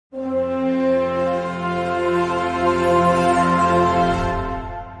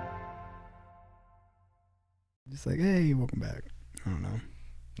It's like, hey, welcome back. I don't know.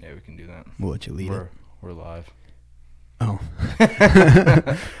 Yeah, we can do that. We'll let you lead it. We're live. Oh.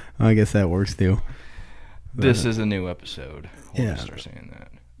 Well, I guess that works too. But, this is a new episode. We'll yeah. just start saying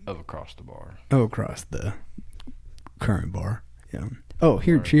that. Of Across the Bar. Oh, across the current bar. Yeah. Oh,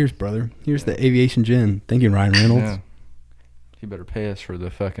 here, cheers, brother. Here's the aviation gin. Thank you, Ryan Reynolds. Yeah. You better pay us for the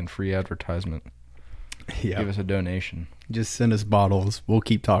fucking free advertisement. Yeah. Give us a donation. Just send us bottles. We'll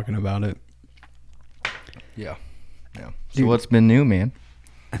keep talking about it. Yeah. Yeah. So Dude, what's been new, man?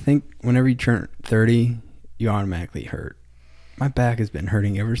 I think whenever you turn 30, you automatically hurt. My back has been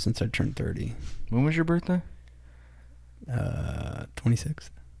hurting ever since I turned 30. When was your birthday?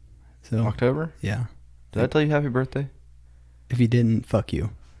 26th. So October? Yeah. Did I tell you happy birthday? If you didn't, fuck you.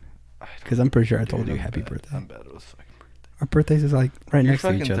 Because I'm pretty sure I told you happy birthday. I'm bad with fucking birthday. Our birthdays is like right You're next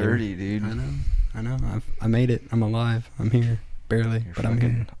to each other. fucking 30, dude. I know. I made it. I'm alive. I'm here. Barely, You're but I'm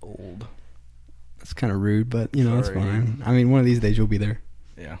here. old. That's kind of rude, but you know, it's Sorry, fine. dude. I mean, one of these days you'll be there.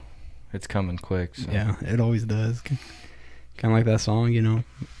 Yeah. It's coming quick. So. Yeah, it always does. Kind of like that song, you know.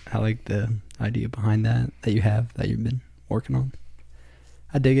 I like the idea behind that you've been working on.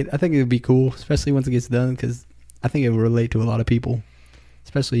 I dig it. I think it would be cool, especially once it gets done, because I think it will relate to a lot of people,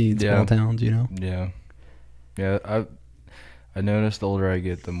 especially in small towns, you know. Yeah. Yeah, I notice the older I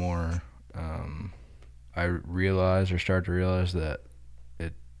get, the more I realize or start to realize that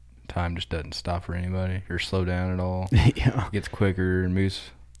time just doesn't stop for anybody or slow down at all. Yeah. It gets quicker and moves.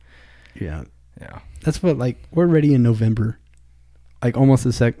 Yeah. Yeah. That's what, like, we're ready in November. Like, almost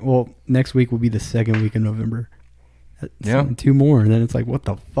next week will be the second week in November. Yeah. 2 more, and then it's like, what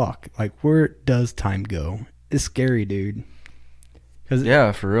the fuck? Like, where does time go? It's scary, dude.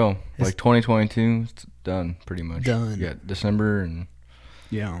 Yeah, for real. Like 2022, it's done pretty much. Done. You got December and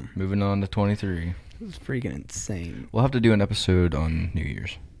moving on to 23. It's freaking insane. We'll have to do an episode on New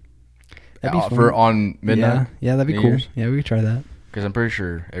Year's. That'd be fun. For on midnight. Yeah, that'd be New cool. Year's. Yeah, we could try that. Because I'm pretty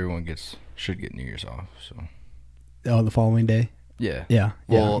sure everyone should get New Year's off. So. Oh, the following day. Yeah. Yeah.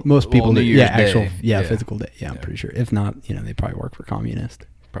 Well, most people New do. Year's Actual. Day. Yeah, physical day. Yeah, I'm pretty sure. If not, you know, they probably work for communist.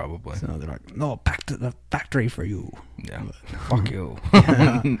 Probably. So they're like, no, back to the factory for you. Yeah. Fuck you.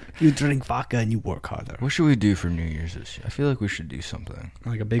 Yeah. You drink vodka and you work harder. What should we do for New Year's this year? I feel like we should do something.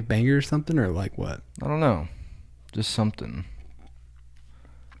 Like a big banger or something, or like what? I don't know. Just something.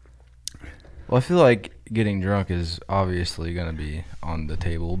 Well, I feel like getting drunk is obviously going to be on the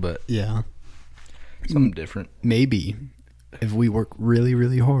table, but yeah, something different. Maybe if we work really,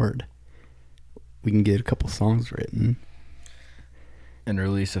 really hard, we can get a couple songs written. And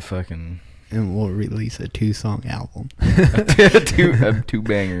release a fucking... And we'll release a 2-song album. a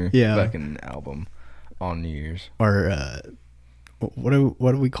two-banger fucking album on New Year's. Or, what do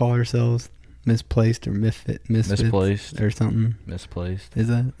we call ourselves? Misplaced or Misplaced or something? Misplaced. Is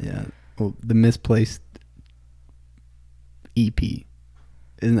that? Yeah. Well, the Misplaced EP.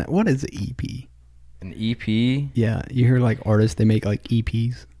 Isn't that? What is an EP? An EP? Yeah. You hear like artists, they make like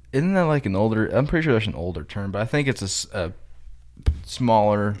EPs. Isn't that like an older... I'm pretty sure that's an older term, but I think it's a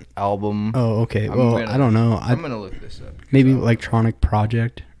smaller album. Oh, okay. I don't know. I'm going to look this up. Maybe electronic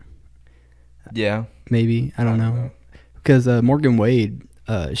project. Yeah. Maybe. I don't know. Because Morgan Wade,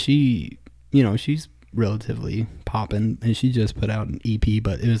 she's relatively poppin', and she just put out an EP,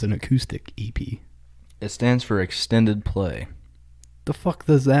 but it was an acoustic EP. It stands for extended play. The fuck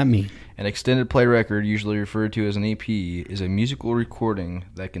does that mean? An extended play record, usually referred to as an EP, is a musical recording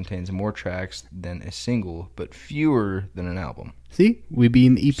that contains more tracks than a single, but fewer than an album. See? We'd be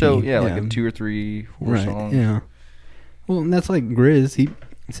in the EP. So, like a 2 or 3, 4 songs. Yeah. Well, and that's like Grizz. He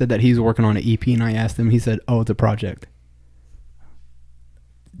said that he's working on an EP, and I asked him, he said, oh, it's a project.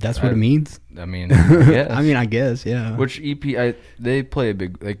 That's what it means? I mean, I guess. I guess, yeah. Which EP, they play a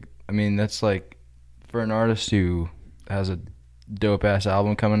big, that's like, for an artist who has a dope-ass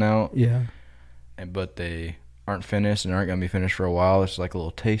album coming out. Yeah. But they aren't finished and aren't going to be finished for a while. It's like a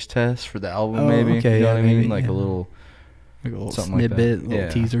little taste test for the album, maybe. Okay, you know what I mean? maybe, Like a little something snippet, like that.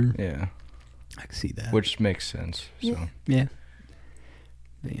 little teaser. Yeah. I can see that. Which makes sense. So. Yeah.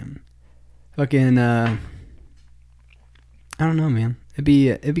 Damn. Fucking, I don't know, man.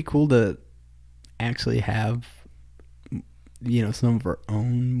 It'd be cool to actually have, some of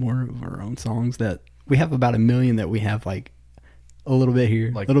more of our own songs that we have about 1 million that we have like a little bit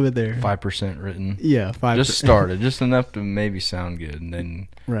here, like a little bit there. 5% written. Yeah, 5%. Just started, just enough to maybe sound good, and then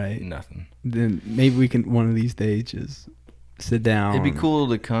nothing. Then maybe we can one of these days just sit down. It'd be cool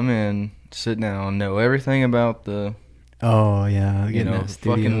to come in, sit down, know everything about the. Oh yeah,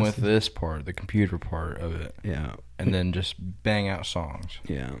 fucking with this part, the computer part of it. Yeah, and then just bang out songs.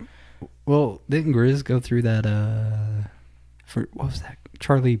 Yeah. Well, didn't Grizz go through that? For what was that?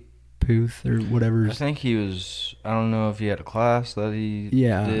 Charlie Puth or whatever. I think he was. I don't know if he had a class that he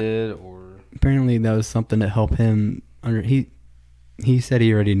did or. Apparently, that was something to help him. He said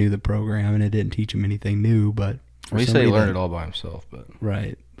he already knew the program and it didn't teach him anything new, but. Well, he said he learned it all by himself, but.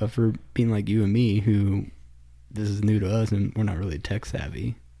 Right, but for being like you and me, who this is new to us and we're not really tech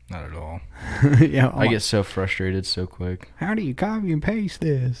savvy. Not at all. Yeah, I get so frustrated so quick. How do you copy and paste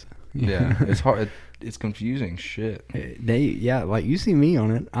this? Yeah, it's hard. It's confusing shit. Like you see me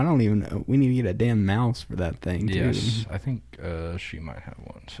on it. I don't even know. We need to get a damn mouse for that thing too. Yes, I think she might have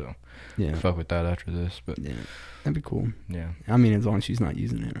one. So yeah, fuck with that after this. But yeah, that'd be cool. Yeah, I mean, as long as she's not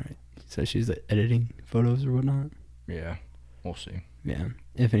using it, right? So she's editing photos or whatnot. Yeah, we'll see. Yeah,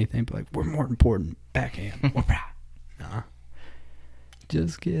 if anything, but like we're more important. Backhand. Nah,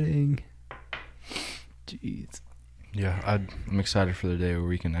 just kidding. Jeez. Yeah, I'm excited for the day where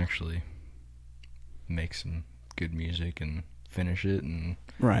we can actually make some good music and finish it and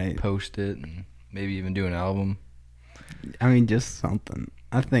post it and maybe even do an album. I mean, just something.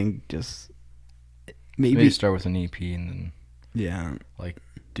 I think just maybe start with an EP and then like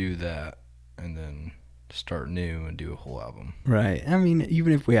do that and then start new and do a whole album. Right. I mean,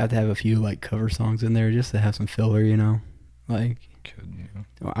 even if we have to have a few like cover songs in there just to have some filler, like.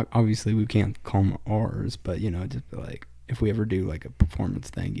 Well, obviously we can't call them ours, but just like if we ever do like a performance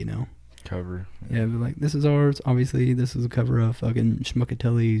thing, cover. Yeah, but like this is ours. Obviously, this is a cover of fucking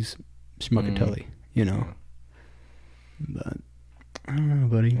Schmuckatelli's Schmuckatelli. Yeah. But I don't know,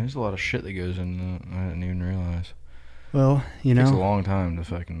 buddy. There's a lot of shit that goes in. I didn't even realize. Well, it takes a long time to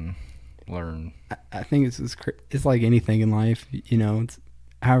fucking learn. I think it's like anything in life. It's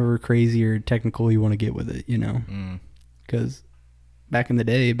however crazy or technical you want to get with it. Because. Back in the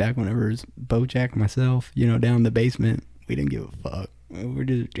day, back whenever it was Bojack and myself, down in the basement, we didn't give a fuck. We were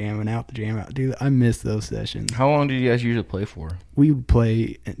just jamming out to jam out. Dude, I miss those sessions. How long did you guys usually play for? We would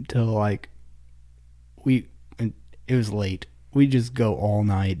play until it was late. We'd just go all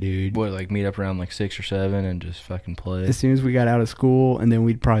night, dude. What, like meet up around like 6 or 7 and just fucking play? As soon as we got out of school, and then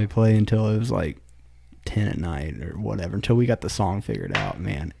we'd probably play until it was like 10 at night or whatever, until we got the song figured out,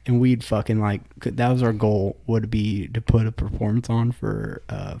 man. And we'd fucking that was our goal, would be to put a performance on for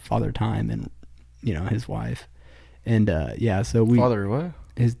Father Time and his wife. And so we Father what?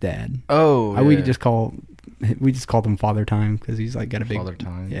 His dad. Oh, yeah. We just called him Father Time because he's like got a big Father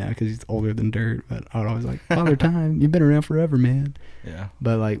Time. Yeah, because he's older than dirt. But I would always like, Father Time, you've been around forever, man. Yeah.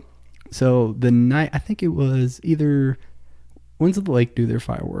 But so the night, I think it was either, when's the lake do their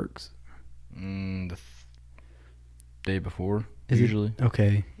fireworks? The day before, usually.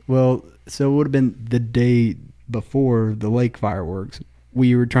 Okay. Well, so it would have been the day before the lake fireworks.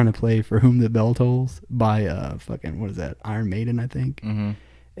 We were trying to play For Whom the Bell Tolls by what is that? Iron Maiden, I think. Mm-hmm.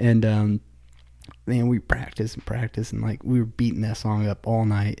 And man, we practiced and we were beating that song up all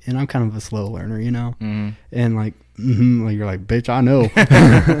night. And I'm kind of a slow learner, Mm-hmm. And you're like, bitch, I know.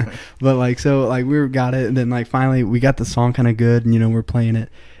 But we got it, and then finally we got the song kind of good, and we're playing it,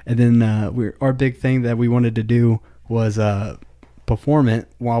 and then our big thing that we wanted to do was perform it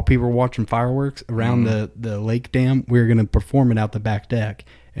while people were watching fireworks around the lake dam. We were gonna perform it out the back deck,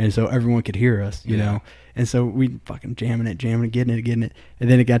 and so everyone could hear us, you know. And so we fucking jamming it, getting it,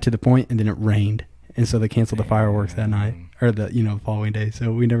 and then it got to the point, and then it rained. And so they canceled the fireworks that night, or the following day.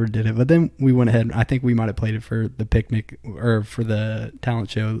 So we never did it. But then we went ahead. I think we might have played it for the picnic or for the talent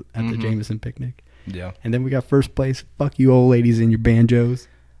show at the Jameson picnic. Yeah. And then we got first place. Fuck you, old ladies, and your banjos.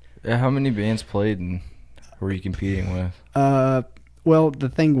 Yeah. How many bands played and were you competing with? Well, the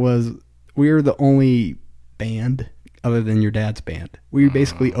thing was, we were the only band other than your dad's band. We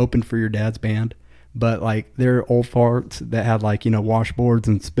basically opened for your dad's band. But they're old farts that had washboards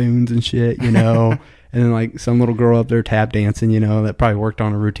and spoons and shit, and then some little girl up there tap dancing, that probably worked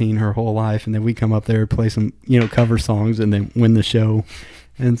on a routine her whole life, and then we come up there, play some cover songs, and then win the show.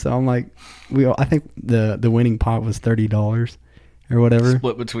 And so I'm I think the winning pot was $30 or whatever.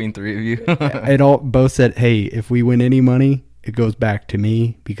 Split between three of you. It both said, hey, if we win any money, it goes back to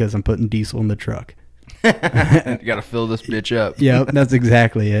me because I'm putting diesel in the truck. You gotta fill this bitch up. Yeah, that's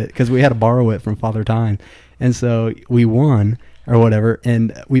exactly it. Because we had to borrow it from Father Time, and so we won or whatever.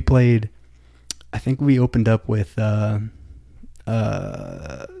 And we played. I think we opened up with that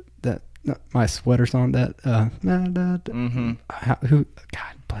My Sweater song. That who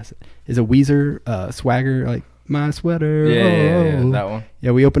God bless it is a Weezer Swagger My Sweater. Yeah, that one. Yeah,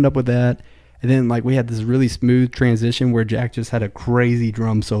 we opened up with that. And then we had this really smooth transition where Jack just had a crazy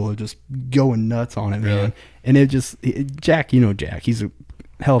drum solo, just going nuts on it, man. And Jack, Jack, he's a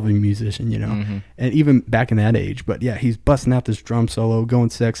hell of a musician, and even back in that age. But yeah, he's busting out this drum solo, going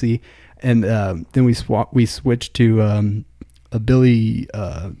sexy. And then we switched to a Billy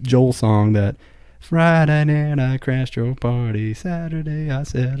Joel song that Friday night I crashed your party, Saturday I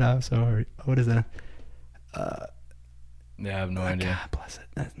said I'm sorry. What is that? Yeah, I have no idea. God bless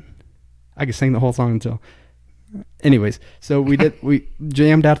it. I could sing the whole song until. Anyways, so we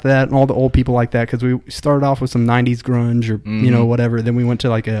jammed out to that and all the old people like that because we started off with some 90s grunge or whatever. Then we went to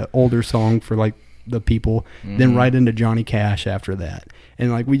like a older song for like the people. Then right into Johnny Cash after that, and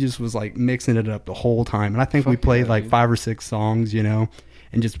like we just was like mixing it up the whole time. And I think we played like 5 or 6 songs, and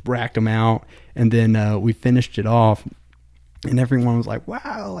just racked them out. And then we finished it off. And everyone was like,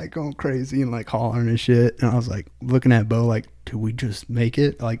 wow, like going crazy and like hollering and shit. And I was like looking at Bo like, did we just make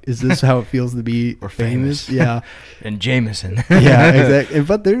it? Like, is this how it feels to be famous? Yeah. And Jameson. Yeah, exactly.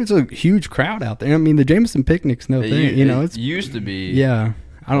 But there's a huge crowd out there. I mean, the Jameson picnic's no thing. It used to be a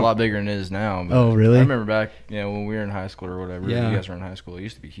lot bigger than it is now. But oh, really? I remember back, when we were in high school or whatever. Yeah. You guys were in high school. It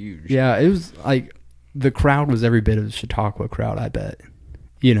used to be huge. Yeah, it was like the crowd was every bit of the Chautauqua crowd, I bet.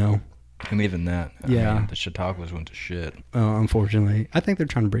 And even that, I mean, the Chautauquas went to shit. Unfortunately, I think they're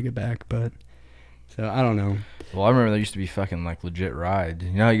trying to bring it back, but so I don't know. Well, I remember there used to be fucking like legit rides.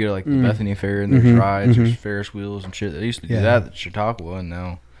 You know how you go to like the Bethany Fair and there's rides, there's Ferris wheels and shit. They used to do that at Chautauqua, and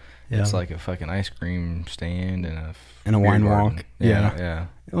now it's like a fucking ice cream stand and a wine garden. walk. Yeah.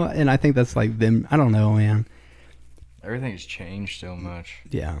 Well, and I think that's like them. I don't know, man. Everything's changed so much.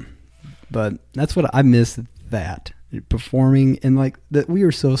 Yeah, but that's what I miss. That performing and like that we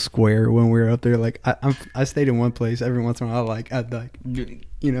were so square when we were up there. Like I stayed in one place every once in a while. I'd like do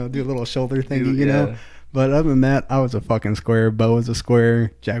a little shoulder thingy, But other than that, I was a fucking square. Bo was a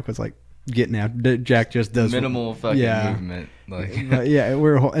square. Jack was like getting out. Jack just does minimal fucking movement. Like but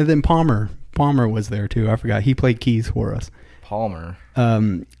and then Palmer was there too. I forgot he played keys for us. Palmer.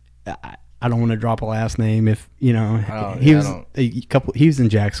 I don't want to drop a last name if he was he was in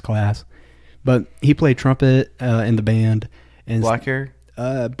Jack's class. But he played trumpet in the band. And black hair?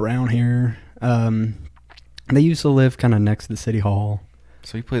 Brown hair. They used to live kind of next to the city hall.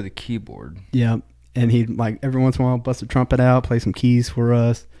 So he played the keyboard. Yeah. And he'd like every once in a while bust a trumpet out, play some keys for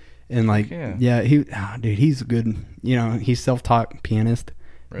us. And like, he's a good, he's self-taught pianist.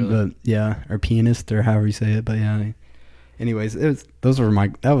 Really? But or pianist or however you say it. But yeah. Anyways, that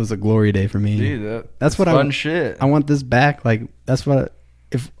was a glory day for me. Dude, that's what fun shit. I want this back. Like, that's what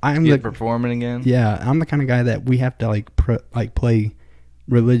if I'm performing again. Yeah, I'm the kind of guy that we have to play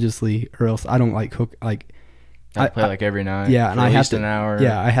religiously, or else I don't like hook like. I play like every night. Yeah, and I have to an hour.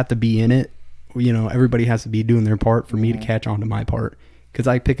 Yeah, I have to be in it. Everybody has to be doing their part for me to catch on to my part, because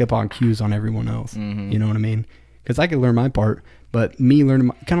I pick up on cues on everyone else. You know what I mean? Because I can learn my part, but me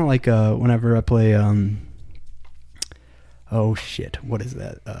learning kind of like whenever I play oh shit, what is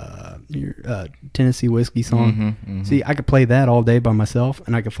that? Your Tennessee Whiskey song. See, I could play that all day by myself,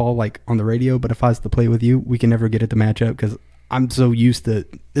 and I could fall like on the radio. But if I was to play with you, we can never get it to match up because I'm so used to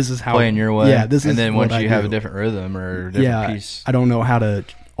this is how playing your way. Yeah, this and is. then once you have a different rhythm or a different piece, I don't know how to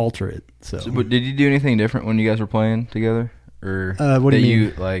alter it. So but did you do anything different when you guys were playing together, or what do you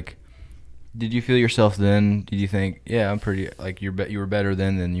mean? Like? Did you feel yourself then? Did you think, I'm pretty like you were better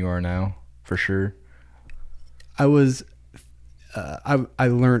then than you are now, for sure? I was. I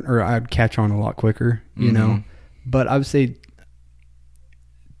learned, or I'd catch on a lot quicker, but I would say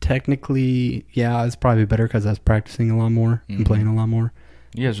technically, it's probably better because I was practicing a lot more and playing a lot more.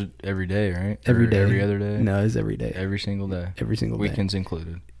 You guys are every day, right? Every day. Every other day? No, it's every day. Every single day? Every single day. Weekends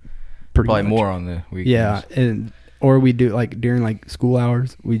included? Probably much. More on the weekends. Yeah, or we do like during like school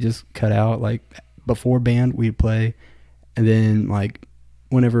hours, we just cut out like before band, we'd play, and then like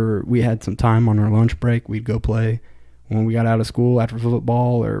whenever we had some time on our lunch break, we'd go play. When we got out of school after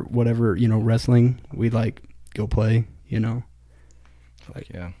football or whatever, wrestling, we'd like go play, Like,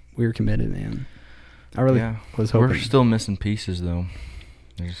 we were committed, man. I really was hoping. We're still missing pieces, though.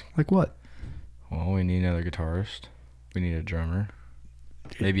 Like what? Well, we need another guitarist. We need a drummer.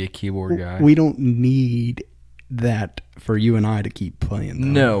 Maybe a keyboard guy. We don't need that for you and I to keep playing, though.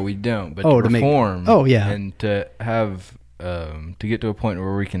 No, we don't. But to perform. And to have... to get to a point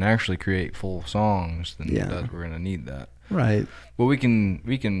where we can actually create full songs, then we're gonna need that. Right. Well, we can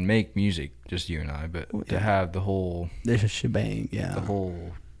make music, just you and I, but to have the whole shebang, the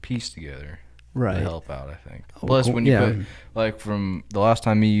whole piece together, right, to help out, I think. Plus, when you put like from the last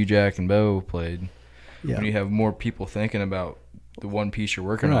time me, you, Jack, and Bo played, when you have more people thinking about the one piece you're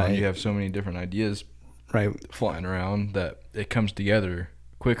working on, you have so many different ideas, flying around that it comes together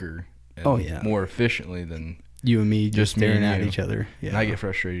quicker and more efficiently than. You and me just staring at each other. Yeah. And I get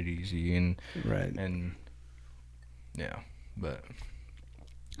frustrated easy but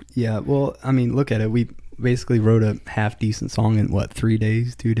yeah, well, I mean, look at it. basically wrote a half decent song in 3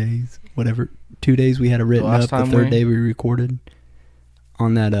 days, 2 days, whatever. 2 days we had it written up. The third day we recorded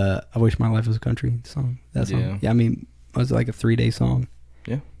on that I Wish My Life Was Country song. That song. Yeah, I mean, it was like a 3-day song.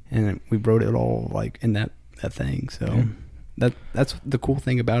 Yeah. And we wrote it all like in that thing. So that's the cool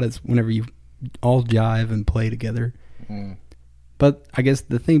thing about it is whenever you all jive and play together. Mm. But I guess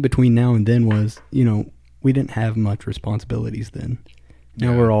the thing between now and then was, you know, we didn't have much responsibilities then.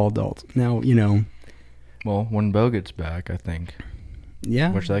 Now we're all adults. Now, you know. Well, when Bo gets back, I think.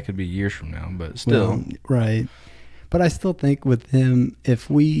 Yeah. Which that could be years from now, but still. Well, right. But I still think with him, if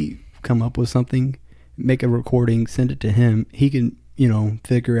we come up with something, make a recording, send it to him, he can, you know,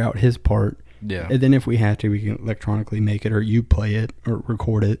 figure out his part. Yeah. And then if we have to, we can electronically make it, or you play it, or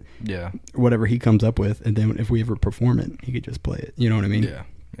record it. Yeah. Or whatever he comes up with. And then if we ever perform it, he could just play it. You know what I mean? Yeah.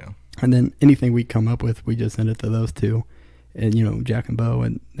 Yeah. And then anything we come up with, we just send it to those two. And, you know, Jack and Bo,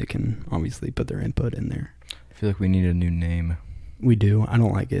 and they can obviously put their input in there. I feel like we need a new name. We do. I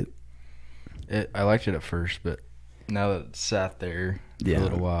don't like it. I liked it at first, but now that it's sat there for a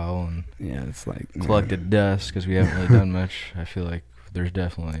little while and it's like collected dust because we haven't really done much, I feel like there's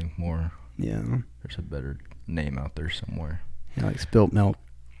definitely more. Yeah. There's a better name out there somewhere. Yeah, like Spilt Milk.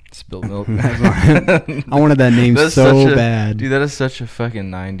 Spilt Milk. I wanted that name so bad. Dude, that is such a fucking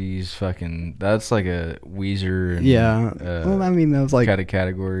 90s fucking... That's like a Weezer and... Yeah. Well, I mean, that was like... kind of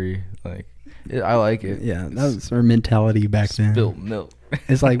category. Like, I like it. Yeah, that was our mentality back then. Spilt Milk.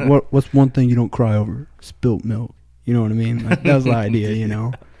 It's like, what's one thing you don't cry over? Spilt milk. You know what I mean? Like, that was the idea, you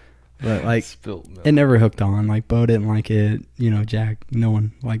know? But, like, Spilt milk. It never hooked on. Like, Bo didn't like it. You know, Jack, no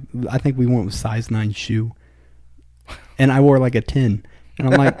one. Like, I think we went with size 9 shoe. And I wore, like, a 10. And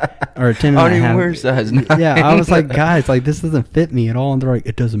I'm like, or a 10 and a half. I don't even wear size 9. Yeah, I was like, guys, like, this doesn't fit me at all. And they're like,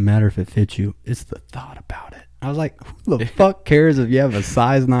 it doesn't matter if it fits you. It's the thought about it. I was like, who the fuck cares if you have a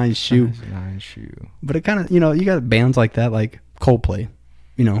size 9 shoe? Size 9 shoe. But it kind of, you know, you got bands like that, like Coldplay,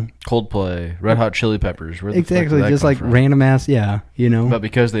 you know. Coldplay, Red Hot Chili Peppers. Where the exactly, fuck did that just come like from? random ass, yeah, you know. But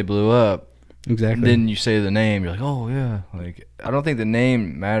because they blew up, exactly. then you say the name, you're like, oh yeah. Like, I don't think the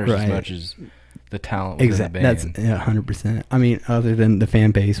name matters as much as the talent within the band. That's 100%. I mean, other than the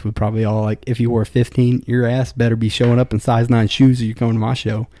fan base, would probably all like, if you wore 15, your ass better be showing up in size 9 shoes or you're coming to my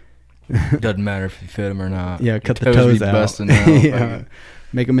show. Doesn't matter if you fit them or not. Yeah, cut the toes be out. Busting out. Yeah.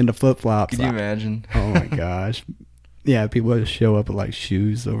 Make them into flip flops. Can you imagine? Oh my gosh. Yeah, people just show up with like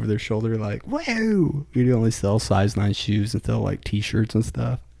shoes over their shoulder, like, whoa. We only sell size 9 shoes and sell like t-shirts and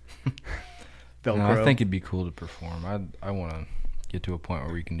stuff. No, I think it'd be cool to perform. I want to get to a point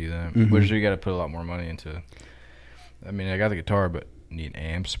where we can do that. Which you got to put a lot more money into. I mean, I got the guitar, but need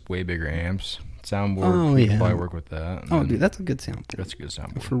amps, way bigger amps. Soundboard, you can probably work with that. Oh, dude, that's a good soundboard. That's a good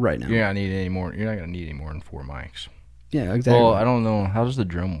soundboard. For right now. You're not going to need any more than 4 mics. Yeah, exactly. Well, I don't know. How does the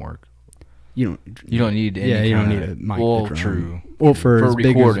drum work? You don't need any you don't need a mic. Well, true. Well, for as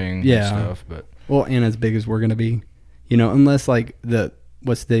recording big as, and stuff. But well, and as big as we're going to be. You know, unless like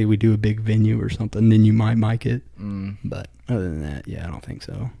what's the day we do a big venue or something, then you might mic it. But other than that, yeah, I don't think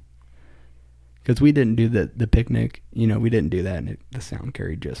so. Because we didn't do the picnic, you know, we didn't do that, and the sound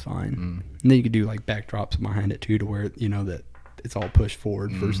carried just fine. And then you could do like backdrops behind it too, to where you know that it's all pushed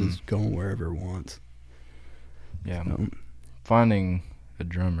forward versus going wherever it wants. Yeah, so, finding a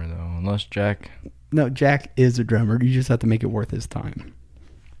drummer though, unless Jack. No, Jack is a drummer. You just have to make it worth his time.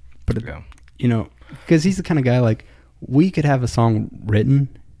 But you know, because he's the kind of guy like we could have a song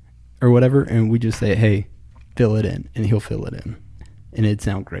written or whatever, and we just say, "Hey, fill it in," and he'll fill it in. And it'd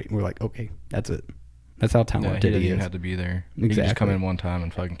sound great. And we're like, okay, that's it. That's how talented he is. He doesn't have to be there. Exactly. He can just come in one time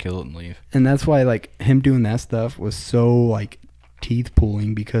and fucking kill it and leave. And that's why, like, him doing that stuff was so, like, teeth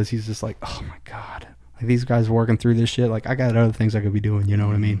pulling because he's just like, oh, my God. Like, these guys are working through this shit. Like, I got other things I could be doing. You know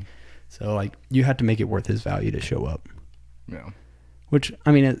what I mean? So, like, you have to make it worth his value to show up. Yeah. Which,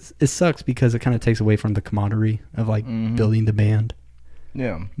 I mean, it sucks because it kind of takes away from the camaraderie of, like, building the band.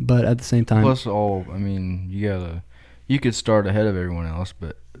 Yeah. But at the same time. Plus, I mean, you could start ahead of everyone else,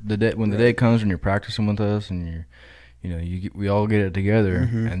 but when the day comes when you're practicing with us and we all get it together,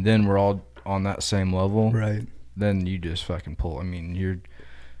 and then we're all on that same level, right? Then you just fucking pull. I mean,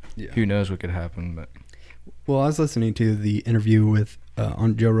 who knows what could happen? But well, I was listening to the interview with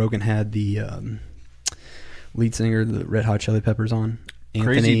on Joe Rogan had the lead singer of the Red Hot Chili Peppers on.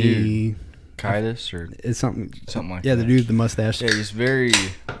 Crazy dude. Kitus or it's something like that. Yeah, the dude with the mustache. Yeah, he's very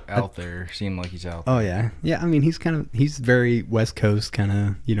out there. Seemed like he's out there. Oh yeah. I mean, he's very West Coast kind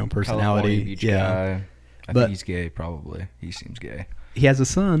of, personality. California beach guy. I think he's gay. Probably he seems gay. He has a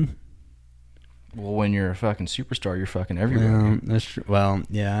son. Well, when you're a fucking superstar, you're fucking everywhere. Well, that's true. Well,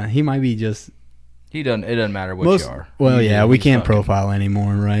 yeah, he might be just He doesn't. It doesn't matter what you are. Well, yeah, we can't fucking profile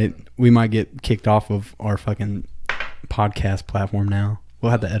anymore, right? We might get kicked off of our fucking podcast platform now.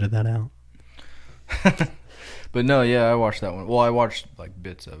 We'll have to edit that out. But no, yeah, I watched that one. Well, I watched like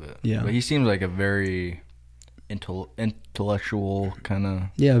bits of it. Yeah. But he seems like a very intellectual kind of.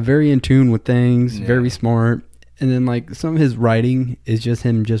 Yeah, very in tune with things, Yeah. very smart. And then like some of his writing is just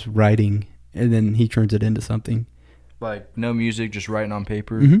him just writing, and then he turns it into something. Like no music, just writing on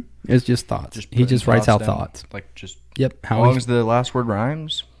paper. Mm-hmm. It's just thoughts. He just writes out down. thoughts. Like just. Yep. As long as the last word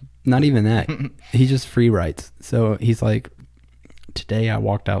rhymes. Not even that. He just free writes. So he's like, today I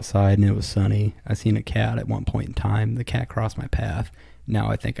walked outside and it was sunny. I seen a cat at one point in time. The cat crossed my path.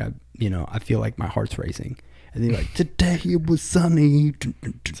 Now I think I feel like my heart's racing. And they're like, today it was sunny.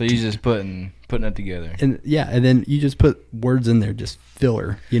 So he's just putting it together. And yeah, and then you just put words in there, just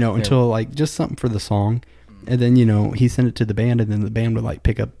filler, until like just something for the song. And then, he sent it to the band, and then the band would like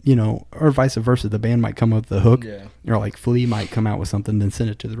pick up, or vice versa. The band might come up with the hook, or like Flea might come out with something, then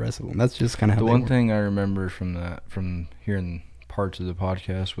send it to the rest of them. That's just kind of how the they one work. thing I remember from hearing parts of the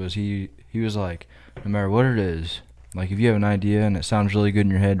podcast was he was like, no matter what it is, like if you have an idea and it sounds really good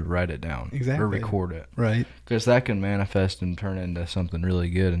in your head, write it down. Exactly. Or record it. Right. Because that can manifest and turn into something really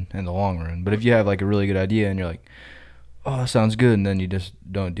good in the long run. But if you have like a really good idea and you're like, oh, that sounds good, and then you just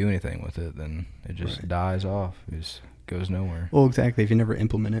don't do anything with it, then it just dies off. It just goes nowhere. Well, exactly. If you never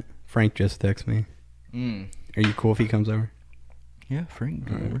implement it. Frank just texted me. Are you cool if he comes over? Yeah, Frank.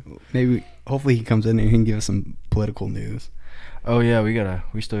 Maybe, hopefully he comes in and he can give us some political news. Oh yeah,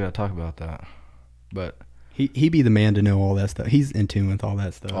 we still gotta talk about that. But he be the man to know all that stuff. He's in tune with all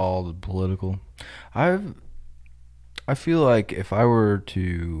that stuff. All the political. I feel like if I were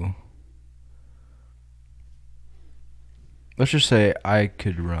to, let's just say I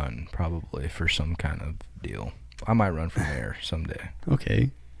could run probably for some kind of deal. I might run for mayor someday.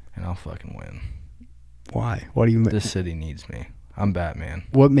 Okay. And I'll fucking win. Why? What do you? This city needs me. I'm Batman.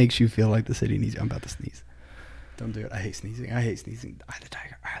 What makes you feel like the city needs you? I'm about to sneeze. Don't do it. I hate sneezing. I hate sneezing. I had the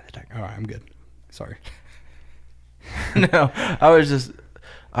tiger. All right, I'm good. Sorry. No, I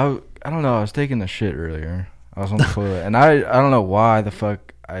don't know. I was taking the shit earlier. I was on the toilet, and I don't know why the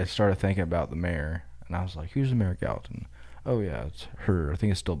fuck I started thinking about the mayor, and I was like, who's the mayor of Gallatin? Oh yeah, it's her. I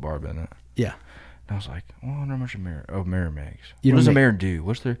think it's still Barb in it. Yeah. And I was like, well, I wonder how much mayor makes. What does the mayor do?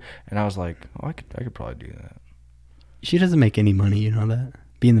 What's their? And I was like, oh, I could probably do that. She doesn't make any money, you know that?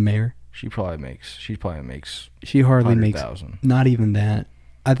 Being the mayor. She probably makes. She hardly makes 100,000. Not even that.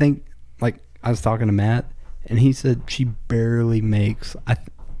 I think, like, I was talking to Matt, and he said she barely makes.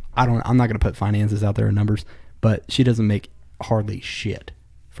 I'm not gonna put finances out there or numbers, but she doesn't make hardly shit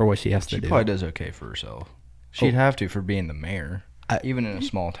for what she has to do. She probably does okay for herself. She'd have to for being the mayor, even in a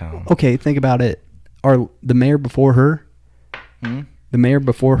small town. Okay, think about it. The mayor before her. The mayor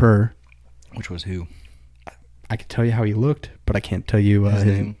before her. Which was who? I could tell you how he looked, but I can't tell you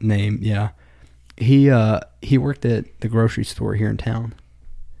his name. Yeah, he worked at the grocery store here in town.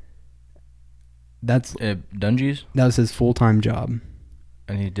 That's Dungy's. That was his full-time job.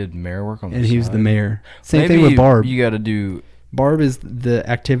 And he did mayor work on the side. And he was the mayor. Same thing with Barb. You got to do. Barb is the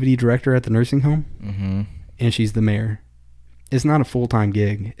activity director at the nursing home, and she's the mayor. It's not a full-time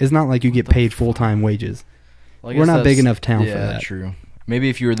gig. It's not like you get paid full-time wages. Well, we're not big enough town for that. Yeah, true. Maybe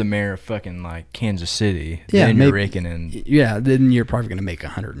if you were the mayor of fucking like Kansas City, yeah, then you're raking in. Yeah, then you're probably gonna make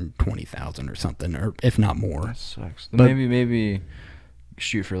 $120,000 or something, or if not more. That sucks. But maybe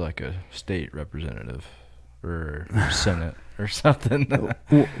shoot for like a state representative or senate or something.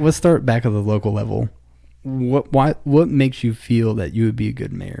 Let's start back at the local level. What makes you feel that you would be a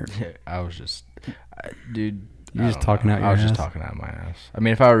good mayor? I was just, dude. You're just talking out your ass. I was just talking out my ass. I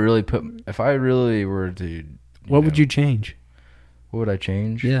mean, if I really were to, what would you change? What would I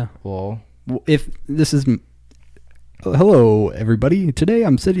change? Yeah. Well, if this is, hello everybody. Today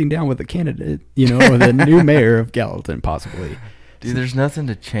I'm sitting down with a candidate, the new mayor of Gallatin, possibly. Dude, there's nothing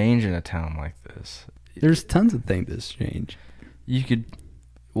to change in a town like this. There's tons of things to change. You could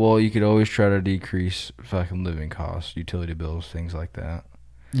always try to decrease fucking living costs, utility bills, things like that.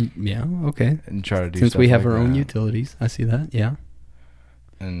 Yeah, okay. And try to do since stuff we have like our own that. utilities. I see that. Yeah.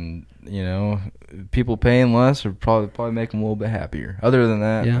 And people paying less would probably make them a little bit happier. Other than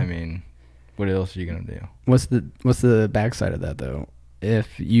that, I mean, what else are you gonna do? What's the backside of that though?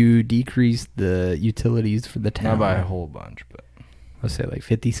 If you decrease the utilities for the town, not by a whole bunch, but let's say like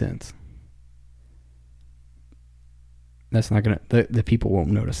 50 cents. That's not gonna. The people won't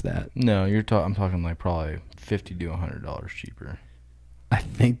notice that. No, I'm talking like probably $50 to $100 cheaper. I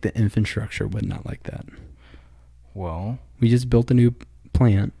think the infrastructure would not like that. Well, we just built a new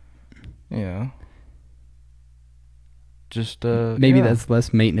plant. Yeah. just maybe that's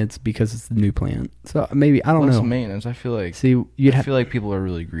less maintenance because it's the new plant. So maybe I don't know. Less maintenance. I feel like. See, I feel like people are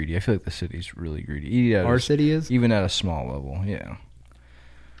really greedy. I feel like the city's really greedy. Our city is, even at a small level. Yeah.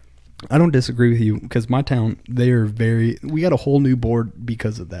 I don't disagree with you because my town, they are very. We got a whole new board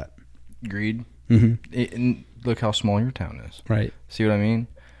because of that. Greed. Mm-hmm. And look how small your town is. Right. See what I mean?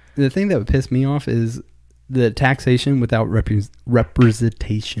 The thing that would piss me off is the taxation without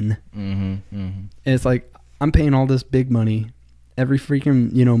representation. And it's like, I'm paying all this big money every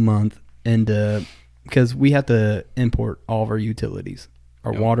freaking, month. And because we have to import all of our utilities,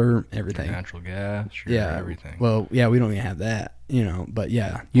 our water, everything. Your natural gas, everything. Well, yeah, we don't even have that, but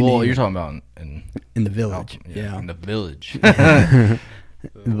yeah. You're talking about in the village. Yeah. In the village.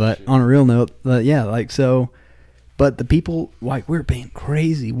 But on a real note, but the people, like, we're paying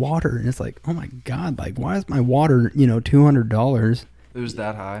crazy water, and it's like, oh my God, like, why is my water, $200? It was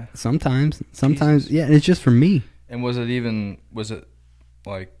that high? Sometimes, Jesus. yeah, and it's just for me. And was it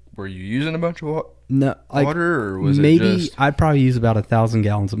like, were you using a bunch of water, or was maybe it just... I'd probably use about 1,000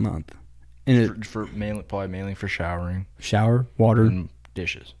 gallons a month. And mainly for showering. Shower, water. And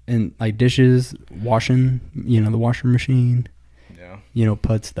dishes. And, like, dishes, washing, the washer machine. Yeah.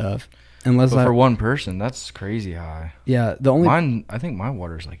 Put stuff. But for one person, that's crazy high. Yeah, I think my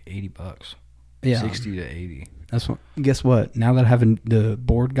water's like $80. Yeah, 60 to 80. That's what. Guess what? Now that having the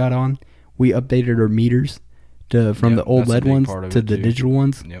board got on, we updated our meters from the old lead ones to the digital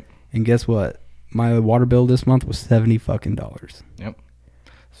ones. Yep. And guess what? My water bill this month was $70. Yep.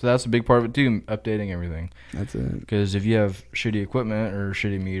 So that's a big part of it too, updating everything. That's it. Because if you have shitty equipment or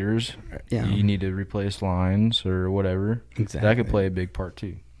shitty meters, you need to replace lines or whatever. Exactly. That could play a big part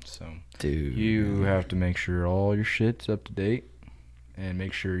too. So, dude, you have to make sure all your shit's up to date, and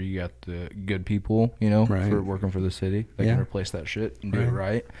make sure you got the good people, for working for the city that can replace that shit and do it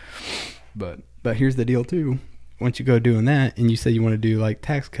right. But here's the deal too. Once you go doing that, and you say you want to do like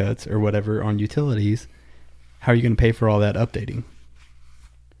tax cuts or whatever on utilities, how are you going to pay for all that updating?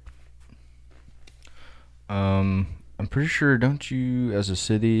 I'm pretty sure, don't you as a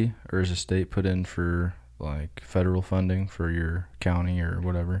city or as a state put in for like federal funding for your county or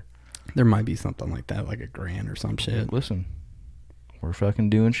whatever? There might be something like that, like a grant or some shit. Listen, we're fucking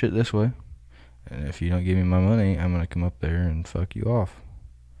doing shit this way, and if you don't give me my money, I'm gonna come up there and fuck you off.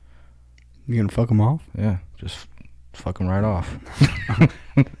 You gonna fuck them off? Yeah, just fuck them right off.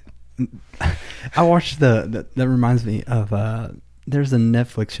 I watched that reminds me of there's a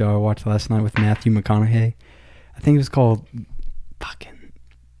Netflix show I watched last night with Matthew McConaughey. I think it was called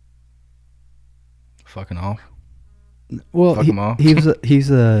Fucking off. Well, fuck him off.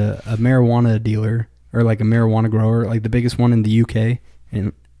 he's a marijuana dealer, or like a marijuana grower, like the biggest one in the UK,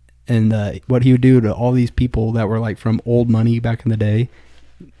 and what he would do to all these people that were like from old money back in the day,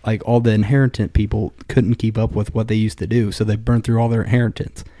 like all the inheritance people couldn't keep up with what they used to do, so they burned through all their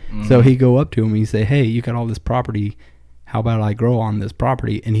inheritance. So he'd go up to him and he'd say, hey, you got all this property, how about I grow on this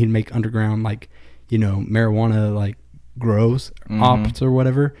property? And he'd make underground, like, marijuana, like, grows, ops or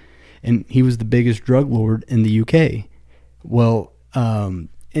whatever. And he was the biggest drug lord in the UK. Well,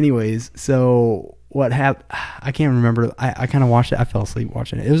 anyways, so what happened, I can't remember. I kind of watched it. I fell asleep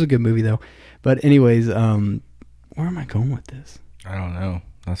watching it. It was a good movie, though. But anyways, where am I going with this? I don't know.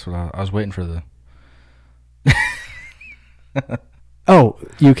 That's what I was waiting for the... Oh,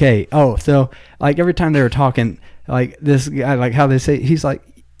 UK. Oh, so, like, every time they were talking, like, this guy, like, how they say, he's like,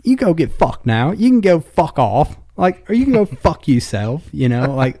 you go get fucked now. You can go fuck off. Like, or you can go fuck yourself,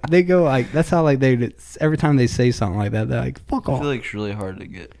 Like, they go, like, that's how, like, every time they say something like that, they're like, fuck off. I feel like it's really hard to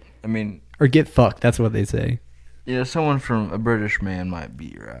get, or get fucked, that's what they say. Yeah, someone from a British man might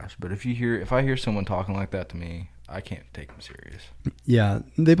beat your ass, but if I hear someone talking like that to me, I can't take them serious. Yeah,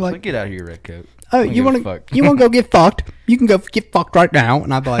 they'd be like, get out of here, redcoat. Oh, you want to go get fucked? You can go get fucked right now.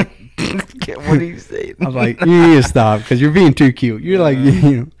 And I'd be like, what do you say? I was like, you need to stop because you're being too cute. You're like,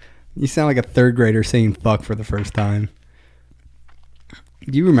 you sound like a third grader saying fuck for the first time.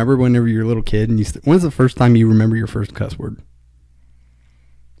 Do you remember whenever you were a little kid and when's the first time you remember your first cuss word?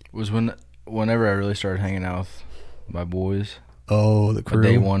 It was whenever I really started hanging out with my boys. Oh, the crew.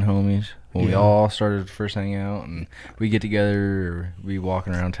 Day one homies. When we all started first hanging out and we get together or we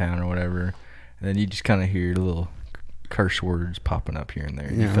walking around town or whatever. And then you just kind of hear little curse words popping up here and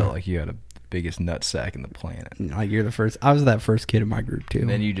there. You felt like you had the biggest nutsack in the planet. Like you're the first. I was that first kid in my group too. And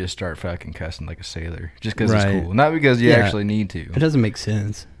then you just start fucking cussing like a sailor. Just because it's cool. Not because you actually need to. It doesn't make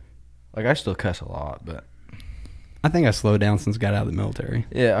sense. Like I still cuss a lot, but... I think I slowed down since I got out of the military.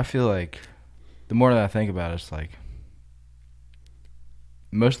 Yeah, I feel like the more that I think about it, it's like...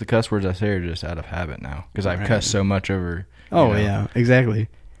 Most of the cuss words I say are just out of habit now. Because I've cussed so much over... Oh, yeah. Exactly.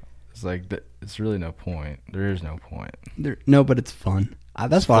 It's like it's really no point. There is no point. No, but it's fun.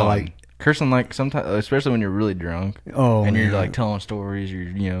 That's why I like cursing. Like sometimes, especially when you're really drunk. Oh, and you're like telling stories.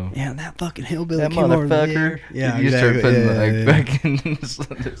 Yeah, that fucking hillbilly that motherfucker. Yeah, you start putting back in.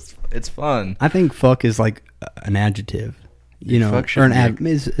 It's fun. I think fuck is like an adjective. Or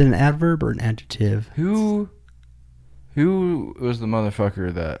is it an adverb or an adjective? Who was the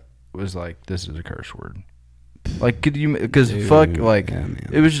motherfucker that was like, this is a curse word? Like, could you? Because fuck, like,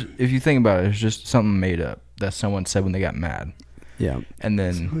 it was. If you think about it, it's just something made up that someone said when they got mad. Yeah. And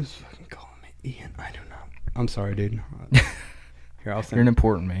then who's fucking calling me? Ian, I do not. I'm sorry, dude. Here, I'll send. You're an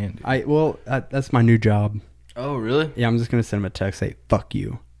important man, dude. That's my new job. Oh, really? Yeah, I'm just gonna send him a text, say fuck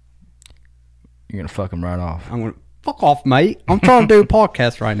you. You're gonna fuck him right off. I'm gonna fuck off, mate. I'm trying to do a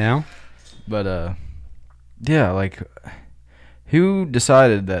podcast right now. But yeah, like, who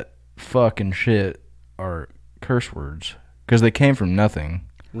decided that fuck and shit are curse words? Because they came from nothing.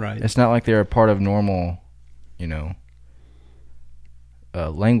 Right. It's not like they're a part of normal,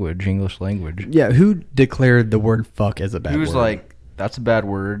 language, English language. Yeah, who declared the word fuck as a bad word? Who's like, that's a bad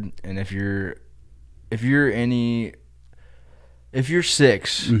word, and if you're 6,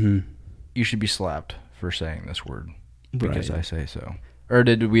 mm-hmm. you should be slapped for saying this word because I say so. Or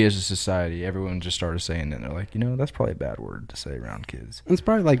did we as a society, everyone just started saying it, and they're like, that's probably a bad word to say around kids. It's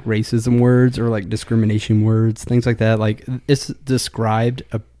probably like racism words or like discrimination words, things like that. Like, it's described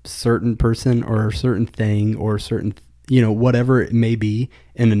a certain person or a certain thing or a certain, whatever it may be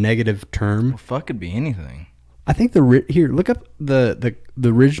in a negative term. Well, fuck could be anything. I think here, look up the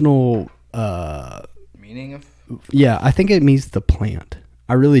original meaning of. Yeah, I think it means the plant.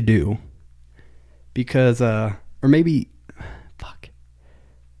 I really do. Because or maybe fuck.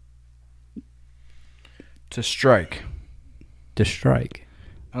 To strike. To strike.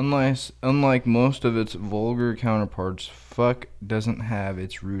 Unlike most of its vulgar counterparts, fuck doesn't have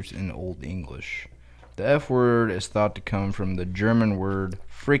its roots in Old English. The F word is thought to come from the German word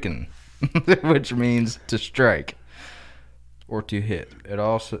freaking, which means to strike or to hit.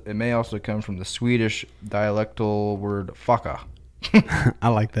 It may also come from the Swedish dialectal word fucka. I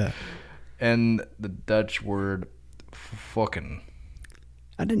like that. And the Dutch word fucking.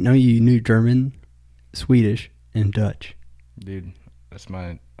 I didn't know you knew German, Swedish, and Dutch. Dude, that's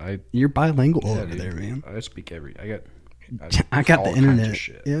you're bilingual over there, man. I speak I got the internet.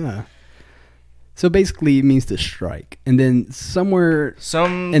 Yeah. So basically, it means to strike, and then somewhere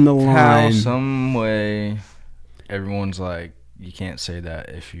in the line, some way, everyone's like, you can't say that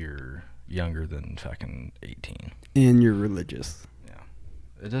if you're younger than fucking 18, and you're religious.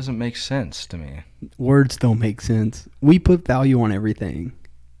 It doesn't make sense to me. Words don't make sense. We put value on everything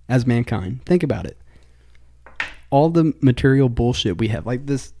as mankind. Think about it. All the material bullshit we have, like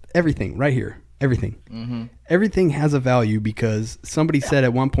this, everything right here, everything. Mm-hmm. Everything has a value because somebody said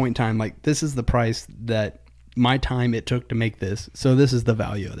at one point in time, like, this is the price that my time it took to make this, so this is the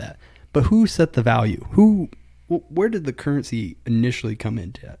value of that. But who set the value? Where did the currency initially come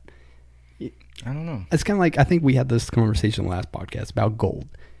into it? I don't know. It's kind of like, I think we had this conversation last podcast about gold.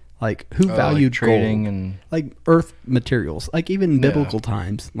 Like, who valued like trading gold? And like earth materials. Like, even in biblical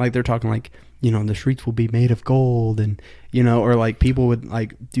times. Like, they're talking like, the streets will be made of gold, and, or like people would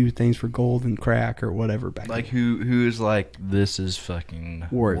like do things for gold and crack or whatever back like then. who is like, this is fucking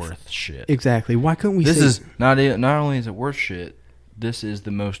worth shit. Exactly. Why couldn't we this say... is not only is it worth shit, this is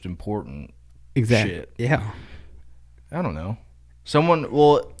the most important shit. Yeah. I don't know.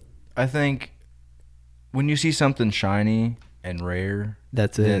 I think when you see something shiny and rare,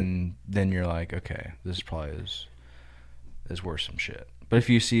 that's it. Then you're like, okay, this probably is worth some shit. But if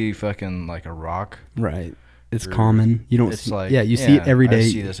you see fucking like a rock, right, it's common. You don't. It's see, like, you see it every day. I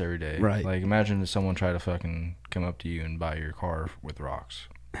see this every day. Right. Like, imagine if someone tried to fucking come up to you and buy your car with rocks.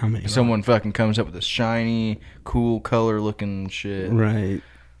 How many? Someone fucking comes up with a shiny, cool, color looking shit. Right.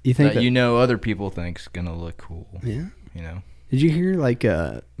 You think that other people think's gonna look cool. Yeah. Did you hear like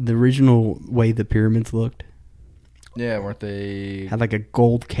the original way the pyramids looked? Yeah, weren't they had like a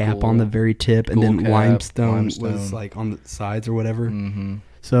gold cap on the very tip, and then limestone was limestone like on the sides or whatever. Mm-hmm.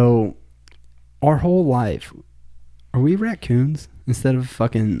 So our whole life, are we raccoons instead of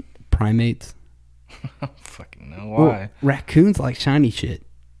fucking primates? I don't fucking know why. Well, raccoons like shiny shit.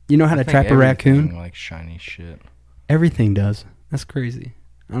 You know how to trap a raccoon? Like shiny shit. Everything does. That's crazy.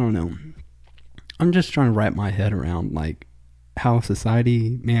 I don't know. I'm just trying to wrap my head around like how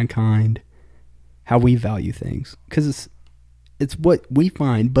society, mankind, how we value things, because it's what we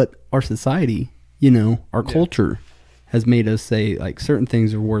find, but our society, our culture has made us say like certain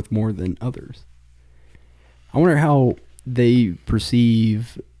things are worth more than others. I wonder how they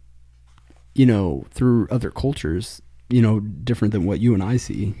perceive, through other cultures, different than what you and I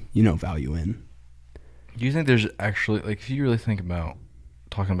see, value in. Do you think there's actually, like, if you really think about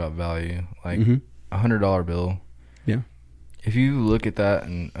talking about value, like $100 bill? Yeah. If you look at that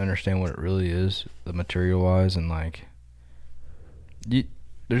and understand what it really is, the material wise, and like,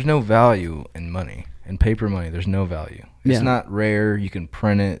 there's no value in money. In paper money, there's no value. It's not rare. You can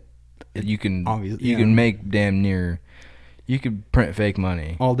print it. You can make damn near. You could print fake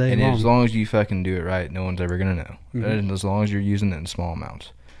money all day long. And as long as you fucking do it right, no one's ever gonna know. And as long as you're using it in small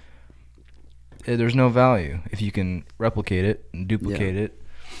amounts, there's no value. If you can replicate it and duplicate it,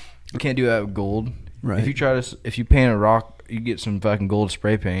 you can't do that with gold. Right. If you paint a rock, you get some fucking gold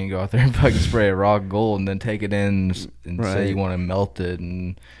spray paint. You go out there and fucking spray a rock gold, and then take it in and say you want to melt it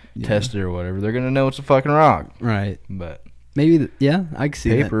and test it or whatever. They're gonna know it's a fucking rock. Right. But maybe I can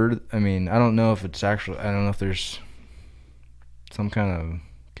see paper. That. I mean, I don't know if it's actually. I don't know if there's some kind of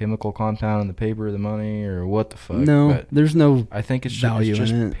chemical compound in the paper of the money or what the fuck. No, but there's no. I think it's value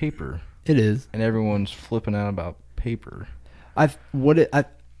just in it. Paper. It is, and everyone's flipping out about paper.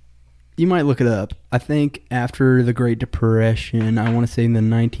 You might look it up. I think after the Great Depression, I want to say in the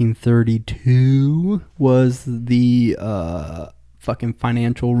 1932 was the fucking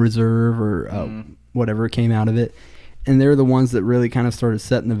financial reserve or whatever came out of it. And they're the ones that really kind of started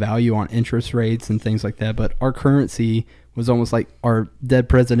setting the value on interest rates and things like that. But our currency was almost like our dead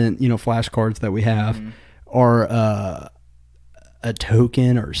president, flashcards that we have are a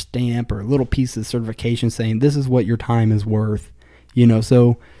token or stamp or a little piece of certification saying this is what your time is worth.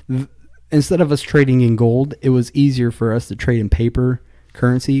 So instead of us trading in gold, it was easier for us to trade in paper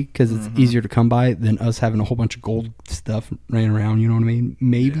currency because it's easier to come by than us having a whole bunch of gold stuff laying around. You know what I mean?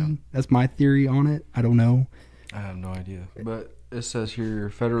 Maybe that's my theory on it. I don't know. I have no idea. But it says here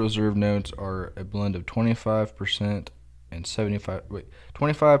Federal Reserve notes are a blend of 25% and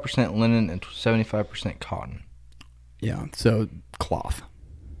 25% linen and 75% cotton. Yeah, so cloth.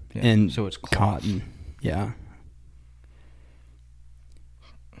 Yeah, and so it's cloth. Cotton. Yeah.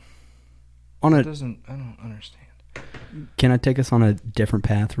 I don't understand. Can I take us on a different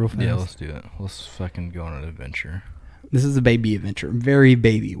path real fast? Yeah, let's do it. Let's fucking go on an adventure. This is a baby adventure. Very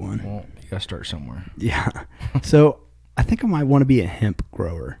baby one. Well, you gotta start somewhere. Yeah. So I think I might want to be a hemp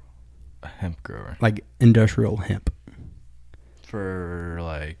grower. A hemp grower. Like industrial hemp. For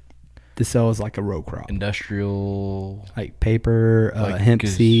like... to sell as like a row crop. Industrial... like paper, hemp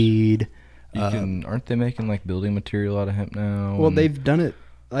seed. Aren't they making like building material out of hemp now? Well, they've done it.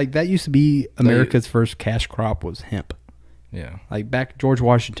 Like that used to be America's first cash crop was hemp. Yeah. Like back George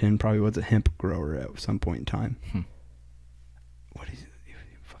Washington probably was a hemp grower at some point in time. What is it?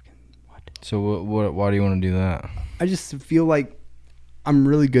 Fucking what? So why do you want to do that? I just feel like I'm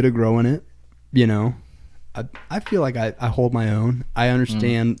really good at growing it. I feel like I hold my own. I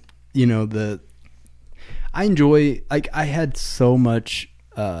understand, I enjoy, like I had so much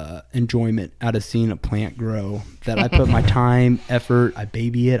enjoyment out of seeing a plant grow that I put my time, effort, I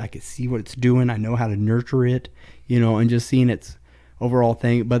baby it, I can see what it's doing, I know how to nurture it, and just seeing its overall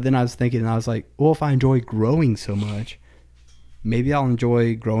thing. But then I was thinking, and I was like, well, if I enjoy growing so much, maybe I'll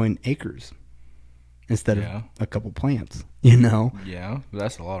enjoy growing acres instead of a couple plants, Yeah, but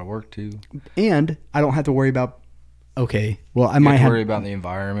that's a lot of work too. And I don't have to worry about, I might have to worry about the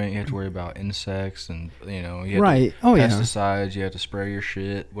environment. You have to worry about insects and, you have pesticides. You have to spray your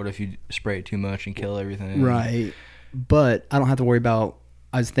shit. What if you spray it too much and kill everything? Right. But I don't have to worry about,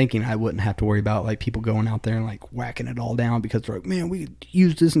 I was thinking I wouldn't have to worry about like people going out there and like whacking it all down because they're like, man, we could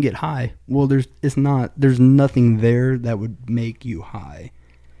use this and get high. Well, there's nothing there that would make you high.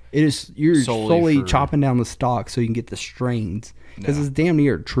 It is, you're solely chopping down the stalk so you can get the strains. Because it's damn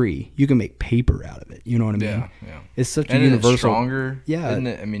near a tree. You can make paper out of it. You know what I mean? Yeah. It's such a universal. It's stronger. Yeah. Isn't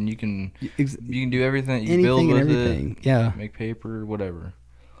it? I mean, you can do everything. You can build with it. Yeah. Make paper, whatever.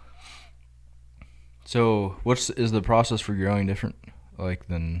 So, is the process for growing different, like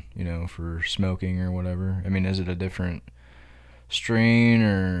than for smoking or whatever? I mean, is it a different strain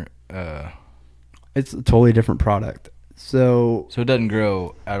or? It's a totally different product. So it doesn't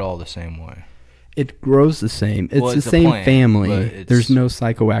grow at all the same way. It grows the same. It's the same plant, family. There's no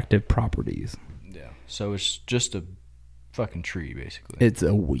psychoactive properties. Yeah. So it's just a fucking tree, basically. It's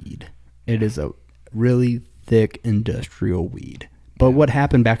a weed. It is a really thick industrial weed. But what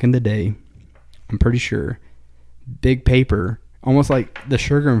happened back in the day, I'm pretty sure, big paper, almost like the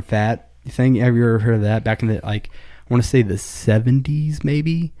sugar and fat thing. Have you ever heard of that? Back in the, I want to say the 70s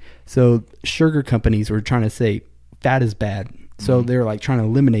maybe. So sugar companies were trying to say fat is bad. So they're like trying to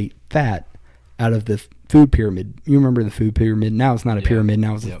eliminate fat out of the food pyramid. You remember the food pyramid? Now it's not a pyramid.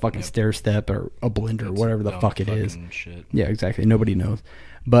 Now it's a fucking stair step or a blender or whatever the fuck it is. Shit. Yeah, exactly. Nobody knows.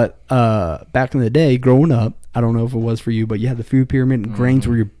 But back in the day, growing up, I don't know if it was for you, but you had the food pyramid, and grains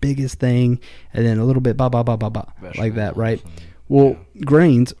were your biggest thing, and then a little bit like that, right? Well,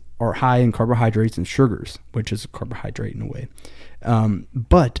 grains are high in carbohydrates and sugars, which is a carbohydrate in a way.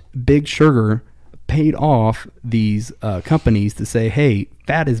 But Big Sugar paid off these companies to say, hey,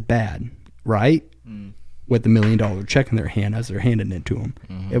 fat is bad, right? With $1 million check in their hand as they're handing it to them.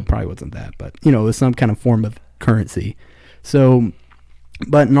 It probably wasn't that, but, it was some kind of form of currency. So,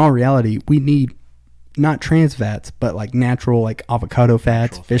 but in all reality, we need not trans fats, but like natural, like avocado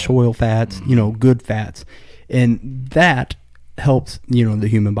fats, fish oil fats, good fats. And that helps, the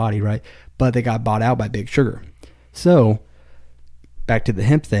human body, right? But they got bought out by Big Sugar. So back to the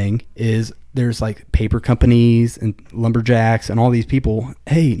hemp thing is there's like paper companies and lumberjacks and all these people.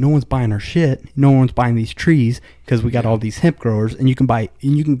 Hey, no one's buying our shit. No one's buying these trees because we got all these hemp growers, and you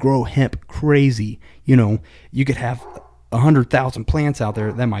can grow hemp crazy. You could have 100,000 plants out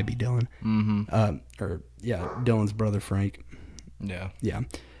there. That might be Dylan. Dylan's brother Frank. Yeah.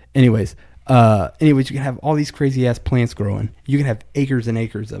 Anyways, you can have all these crazy ass plants growing. You can have acres and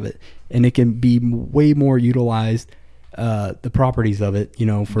acres of it, and it can be way more utilized. The properties of it,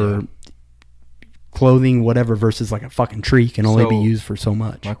 for clothing, whatever, versus like a fucking tree can only be used for so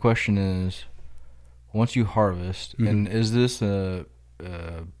much. My question is, once you harvest, and is this a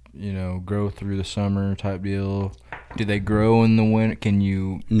grow through the summer type deal? Do they grow in the winter? Can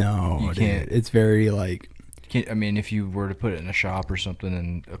you? No, you can't. It's very like. If you were to put it in a shop or something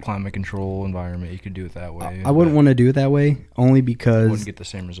in a climate control environment, you could do it that way. I wouldn't want to do it that way, only because you wouldn't get the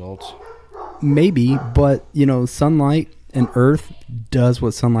same results. Maybe, but sunlight and earth does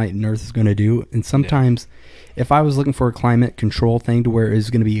what sunlight and earth is going to do. And sometimes if I was looking for a climate control thing to where it's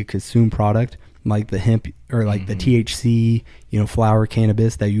going to be a consumed product, like the hemp or like the THC, flower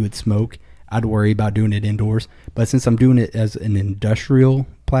cannabis that you would smoke, I'd worry about doing it indoors. But since I'm doing it as an industrial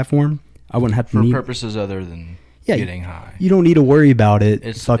platform, I wouldn't have to for purposes other than getting high. You don't need to worry about it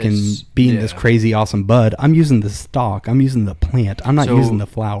being this crazy awesome bud. I'm using the stalk. I'm using the plant. I'm not using the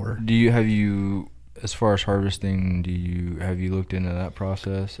flower. As far as harvesting, have you looked into that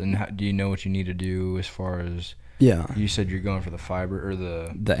process? And do you know what you need to do as far as... Yeah. You said you're going for the fiber or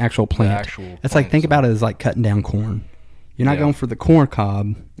the actual plant. It's like, think about it as like cutting down corn. You're not going for the corn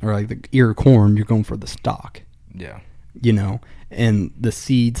cob or like the ear of corn. You're going for the stalk. Yeah. And the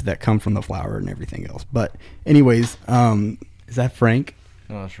seeds that come from the flower and everything else. But anyways, is that Frank?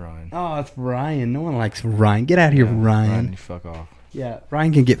 No, it's Ryan. Oh, it's Ryan. No one likes Ryan. Get out of here, Ryan. Ryan, you fuck off. Yeah,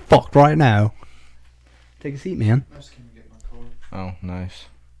 Ryan can get fucked right now. Take a seat, man. Oh, nice.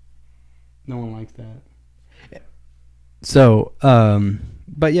 No one likes that. So,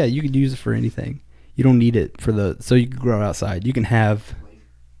 but yeah, you could use it for anything. You don't need it so you can grow outside. You can have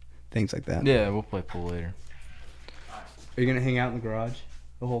things like that. Yeah, we'll play pool later. Are you going to hang out in the garage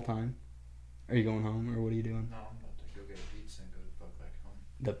the whole time? Are you going home, or what are you doing? No, I'm about to go get a pizza and go the fuck back home.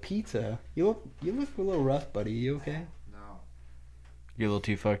 The pizza? You look a little rough, buddy. You okay? No. You a little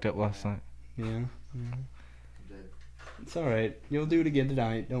too fucked up last night? Yeah. I'm dead. It's alright. You'll do it again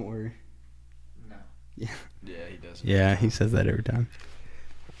tonight. Don't worry. No. Yeah. Yeah, he does. Yeah, he says that every time.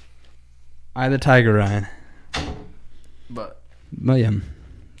 I the tiger, Ryan. But yeah.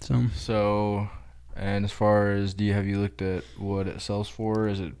 So, and as far as, have you looked at what it sells for?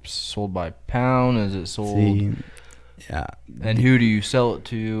 Is it sold by pound? Is it sold? Yeah. And who do you sell it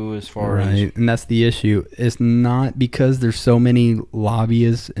to as far as? And that's the issue. It's not because there's so many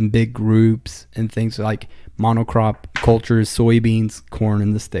lobbyists and big groups and things like monocrop cultures, soybeans, corn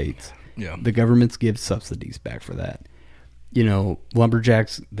in the States. Yeah. The governments give subsidies back for that.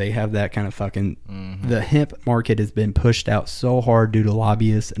 Lumberjacks, they have that kind of fucking... Mm-hmm. The hemp market has been pushed out so hard due to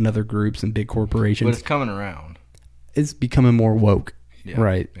lobbyists and other groups and big corporations. But it's coming around. It's becoming more woke,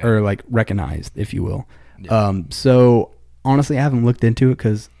 right? Yeah. Or like recognized, if you will. Yeah. So honestly, I haven't looked into it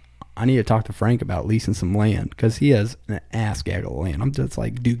because I need to talk to Frank about leasing some land because he has an ass gag of land. I'm just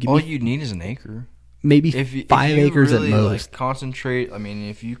like, dude, all you need is an acre. Maybe 5 acres really, at most. Concentrate. I mean,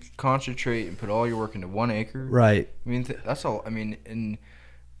 if you concentrate and put all your work into 1 acre, right? I mean, that's all. I mean, and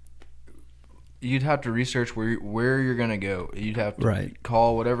you'd have to research where you're gonna go. You'd have to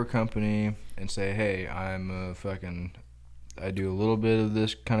call whatever company and say, "Hey, I do a little bit of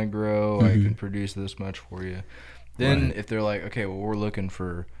this kind of grow. Mm-hmm. I can produce this much for you." Then, if they're like, "Okay, well,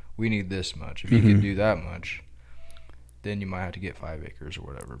 we need this much. If you can do that much." Then you might have to get 5 acres or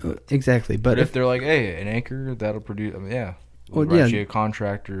whatever. But, exactly. But if they're like, hey, an acre, that'll produce, we'll write you a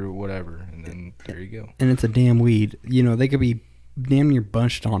contract or whatever, and then there you go. And it's a damn weed. They could be damn near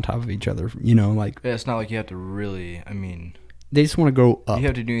bunched on top of each other. You know, like Yeah, it's not like you have to really. I mean, they just want to go up. you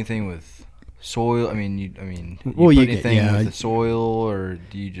have to do anything with soil. I mean, you Well, put you anything yeah. with the soil, or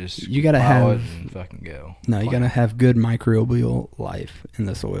do you just You gotta plow have- it and fucking go? No, you gotta have good microbial life in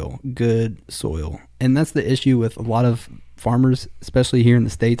the soil, good soil, and that's the issue with a lot of farmers, especially here in the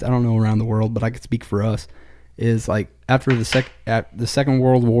States. I don't know around the world, but I could speak for us. Is like after the Second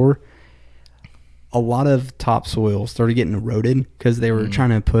World War, a lot of topsoil started getting eroded because they were trying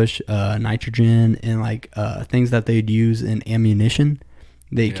to push nitrogen and like things that they'd use in ammunition.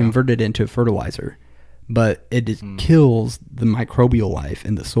 They converted it into fertilizer, but it just kills the microbial life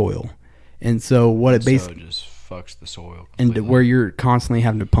in the soil. And so what it basically so it just fucks the soil and completely. where you're constantly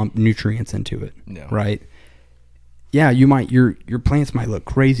having to pump nutrients into it, Yeah. right? Yeah, you might your plants might look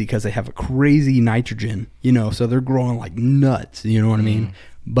crazy because they have a crazy nitrogen, you know, so they're growing like nuts, you know what I mean?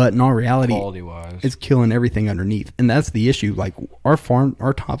 But in all reality, quality wise, it's killing everything underneath, and that's the issue. Like our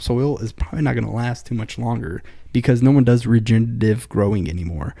topsoil is probably not going to last too much longer because no one does regenerative growing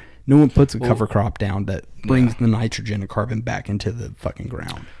anymore. No one puts a cover crop down that brings the nitrogen and carbon back into the fucking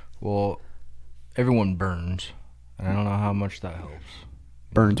ground. well, everyone burns, and I don't know how much that helps.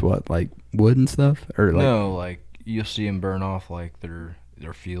 Burns what, like wood and stuff, or like No, like you'll see them burn off like their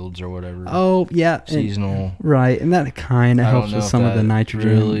fields or whatever. oh yeah, Seasonal. right, and that kind of I don't helps know with if some of the that nitrogen.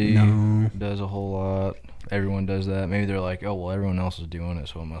 really No, does a whole lot. Everyone does that. Maybe they're like, oh well, everyone else is doing it,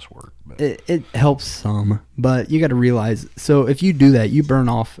 so it must work. But it helps some, but you got to realize. So if you do that, you burn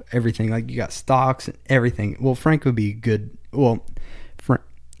off everything. Like you got stalks and everything. Well, Frank would be good. Well, Frank,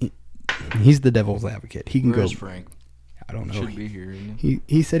 he's the devil's advocate. He can where's go. Frank? I don't know. Should be here. Isn't he?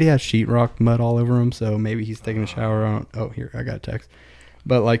 He said he has sheetrock mud all over him, so maybe he's taking a shower on. Oh, here I got a text.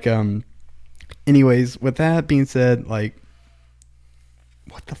 But like, anyways, with that being said, like,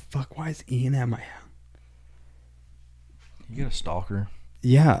 what the fuck? Why is Ian at my house? You got a stalker.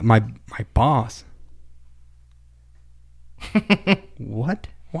 Yeah, my boss. What?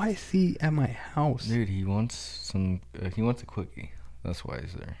 Why is he at my house? Dude, he wants some. He wants a quickie. That's why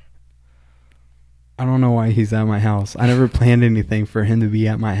he's there. I don't know why he's at my house. I never planned anything for him to be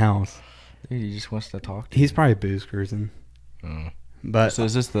at my house. Dude, he just wants to talk to He's you. probably booze cruising. But So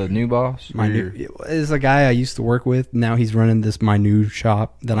is this the new boss? my new is a guy I used to work with. Now he's running my new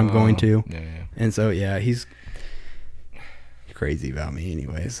shop that I'm going to. Yeah. And so, yeah, he's crazy about me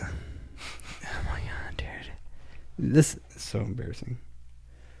anyways. Oh, my God, dude. This is so embarrassing.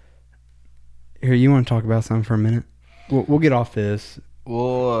 Here, you want to talk about something for a minute? We'll get off this.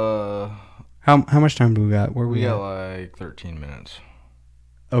 Well, How much time do we got? Where we at? got like 13 minutes.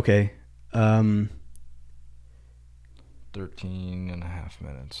 Okay. 13 and a half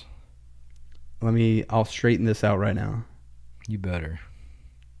minutes. I'll straighten this out right now. You better.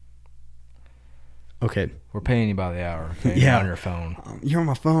 Okay. We're paying you by the hour. Okay? Yeah. You're on your phone. You're on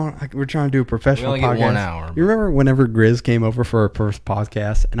my phone. We're trying to do a professional We only podcast. get 1 hour. You remember whenever Grizz came over for our first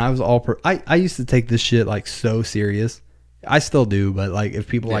podcast, and I was all I used to take this shit like so serious. I still do, but like if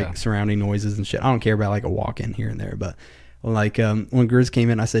people like surrounding noises and shit, I don't care about like a walk in here and there. But like when Grizz came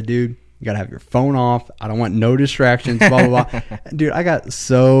in, I said, dude, you gotta have your phone off. I don't want no distractions. Blah blah blah. Dude, I got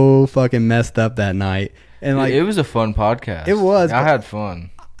so fucking messed up that night, and like it was a fun podcast. It was. I had fun.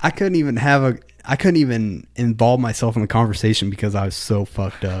 I couldn't even involve myself in the conversation because I was so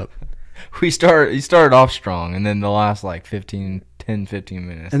fucked up. He started off strong, and then the last like 10, 15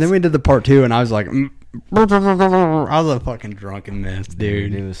 minutes. And then we did the part 2, and I was like, I was a fucking drunken mess,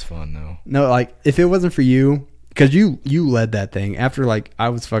 dude. It was fun though. No, like if it wasn't for you, because you led that thing. After like I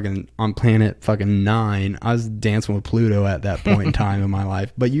was fucking on planet fucking 9, I was dancing with Pluto at that point in time in my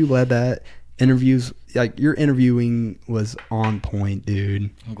life. But you led that. Interviews, like your interviewing was on point, dude.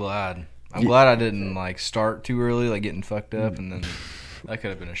 I'm glad I didn't like start too early, like getting fucked up, and then that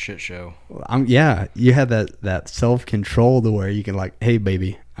could have been a shit show. Yeah, you had that self control to where you can like, hey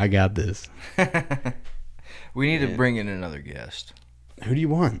baby, I got this. We need to bring in another guest. Who do you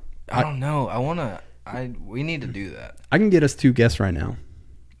want? I don't know. We need to do that. I can get us 2 guests right now.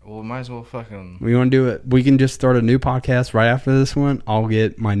 Well, we might as well fucking. We want to do it. We can just start a new podcast right after this one. I'll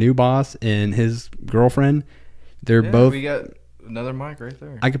get my new boss and his girlfriend. They're both. We got another mic right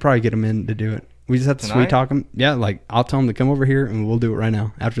there. I could probably get them in to do it. We just have to sweet talk them. Yeah, like I'll tell them to come over here and we'll do it right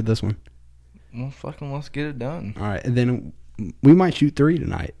now after this one. Well, fucking let's get it done. All right, and then we might shoot 3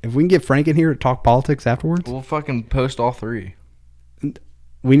 tonight. If we can get Frank in here to talk politics afterwards, We'll fucking post all 3.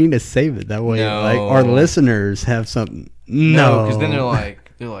 we need to save it that way. No. Like our listeners have something. No, because then they're like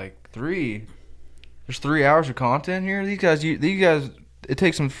 3. There's 3 hours of content here. These guys. It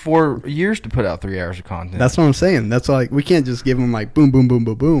takes them 4 years to put out 3 hours of content. That's what I'm saying. That's like we can't just give them like boom, boom, boom,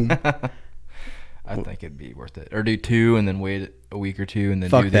 boom, boom. I think it'd be worth it. Or do 2 and then wait a week or 2 and then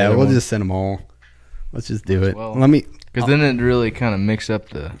Fuck do the that. other We'll one. just send them all. Let's just do it. Well, Let me. Because then it really kind of mix up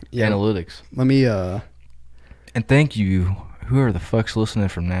the analytics. Let me. And thank you, whoever the fuck's listening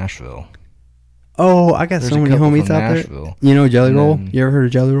from Nashville. Oh, I got There's so a many couple homies from out Nashville. there. You know Jelly And Roll? then- You ever heard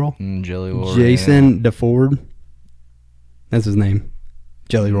of Jelly Roll? Jelly Roll. Jason DeFord. That's his name.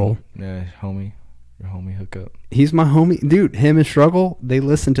 Jelly Roll. Yeah, homie. Your homie hookup. He's my homie. Dude, him and Struggle, they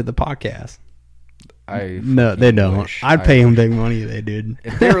listen to the podcast. No, they don't. wish I'd pay him big money if they did.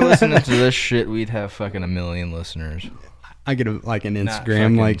 If they were listening to this shit, we'd have fucking 1 million listeners. I get like an Not Instagram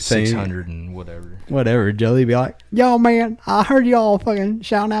fucking like saying 600 and whatever. whatever. Jelly be like, yo man, I heard y'all fucking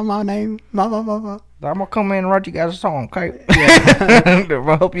shouting out my name. Blah, blah, blah, blah. I'm gonna come in and write you guys a song, okay? Yeah.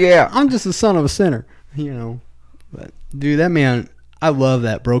 I'll help you out. I'm just a son of a sinner, you know. But dude, that man, I love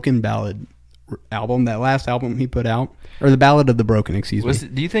that Broken Ballad album. That last album he put out, or the Ballad of the Broken, excuse me.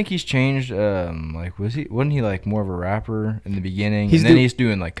 Do you think he's changed? Wasn't he like more of a rapper in the beginning, He's and then do- he's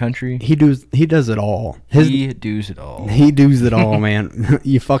doing like country? He does it all. He does it all. He does it all, man.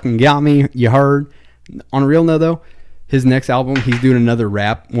 You fucking got me. You heard. On a real note, though, his next album, he's doing another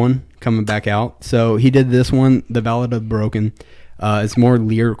rap one coming back out. So he did this one, The Ballad of Broken. It's more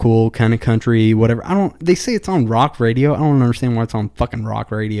lyrical, kind of country, whatever. They say it's on rock radio. I don't understand why it's on fucking rock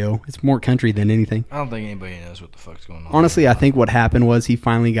radio. It's more country than anything. I don't think anybody knows what the fuck's going on. Honestly, I think what happened was he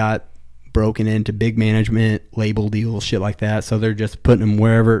finally got broken into big management, label deals, shit like that. So they're just putting him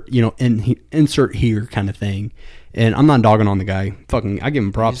wherever, insert here kind of thing. And I'm not dogging on the guy. Fucking, I give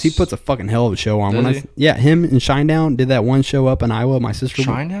him props. He puts a fucking hell of a show on. Does he? Yeah, him and Shinedown did that one show up in Iowa. My sister.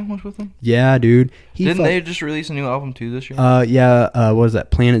 Shinedown was with him. Yeah, dude. Didn't they just release a new album too this year? Yeah. What is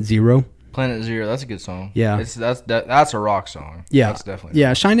that? Planet Zero. Planet Zero. That's a good song. Yeah. That's a rock song. Yeah. That's definitely.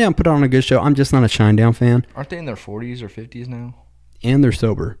 Yeah, Shinedown put on a good show. I'm just not a Shinedown fan. Aren't they in their 40s or 50s now? And they're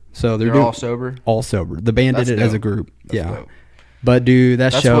sober. So They're doing all sober. all sober. The band That's did it as a dope. group. That's yeah. dope. But dude,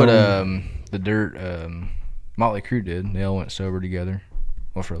 that's That's show. what the Dirt Motley Crue did. They all went sober together.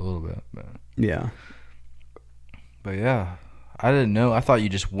 Well, for a little bit, Yeah. but yeah, I didn't know. I thought you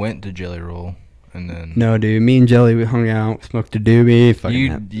just went to Jelly Roll and then. No, dude. Me and Jelly, we hung out, smoked a doobie. Fucking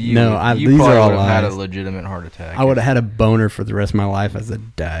You these probably are all would have had a lies. legitimate heart attack. I would have had a boner for the rest of my life as I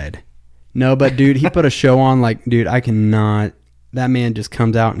died. No, but dude, he put a show on. Like, dude, I cannot. That man just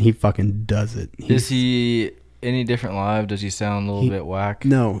comes out and he fucking does it. Is he any different live? Does he sound a little bit whack?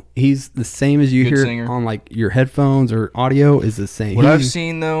 No, he's the same as you Good hear singer? on like your headphones or audio is the same. What I've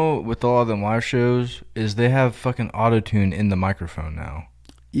seen though with all of them live shows is they have fucking auto-tune in the microphone now.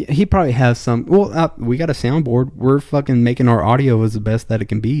 He probably has some. Well, we got a soundboard. We're fucking making our audio as the best that it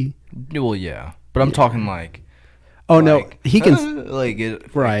can be. Well, yeah, but I'm talking like. Oh no, he can. like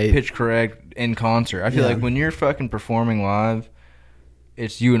it Right. pitch correct in concert. I feel like when you're fucking performing live,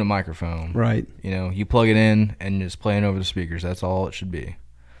 it's you and a microphone. Right. You know, you plug it in and it's playing over the speakers. That's all it should be.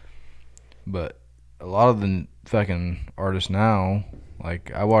 But a lot of the fucking artists now,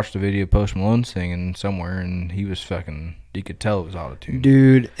 like I watched a video of Post Malone singing somewhere, and he was fucking. You could tell it was auto-tuned.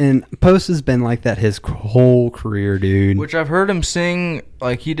 Dude, and Post has been like that his whole career, dude. Which I've heard him sing,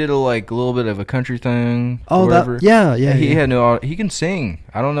 like he did a little bit of a country thing. Oh, or whatever. yeah. He had no. He can sing.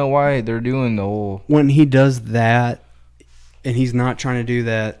 I don't know why they're doing the whole. When he does that, and he's not trying to do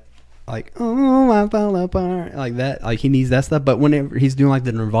that, like oh I fell apart, like that. Like he needs that stuff. But whenever he's doing like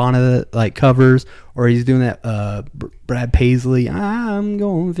the Nirvana like covers, or he's doing that Brad Paisley, I'm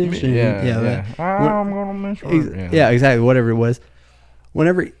going fishing. I'm gonna miss her. Yeah, exactly. Whatever it was.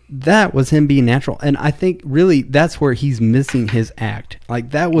 Whenever that was him being natural, and I think really that's where he's missing his act.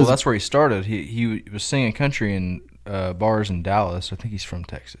 Like that was. Well, that's where he started. He was singing country in bars in Dallas. I think he's from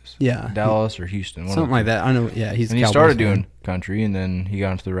Texas. Yeah, Dallas or Houston, something like that. I know. Yeah, he's. And he started doing country, and then he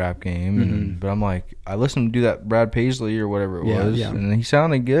got into the rap game. But I'm like, I listened to do that Brad Paisley or whatever it was, and he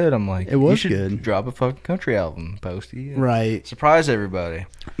sounded good. I'm like, it was you should good. Drop a fucking country album, Posty. Right. Surprise everybody.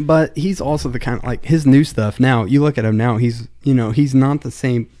 But he's also the kind of like his new stuff now. You look at him now. He's he's not the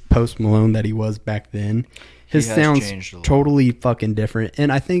same Post Malone that he was back then. His sounds totally fucking different,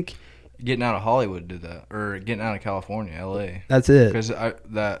 and I think. Getting Out of Hollywood did that, or Getting Out of California, L.A. That's it. Because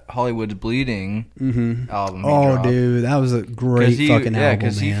that Hollywood's Bleeding album. Oh, dude, that was a great fucking album. Yeah,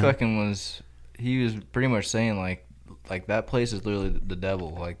 because he was pretty much saying like that place is literally the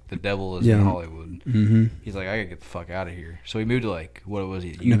devil. Like the devil is in Hollywood. Mm-hmm. He's like, I gotta get the fuck out of here. So he moved to like what was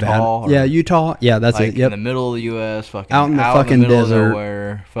he? Utah. Yeah, Utah. Yeah, that's like it. Yep. In the middle of the U.S. Fucking out in the fucking middle desert. of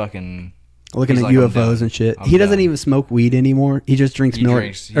nowhere. Fucking. Looking at like, UFOs and shit. He doesn't even smoke weed anymore. He just drinks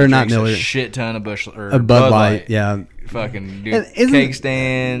Miller. Not Miller. A shit ton of Busch or a Bud Light. Yeah. Fucking dude, cake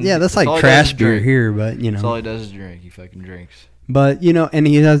stands. Yeah, that's like trash beer here, but That's all he does is drink. He fucking drinks. But and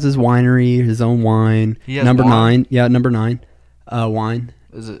he has his winery, his own wine. He has number wine? 9, yeah, number 9, wine.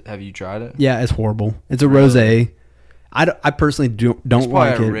 Is it? Have you tried it? Yeah, it's horrible. It's a Really? rosé. I personally don't It's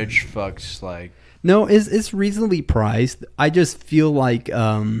like probably it. a rich fucks like. No, it's reasonably priced. I just feel like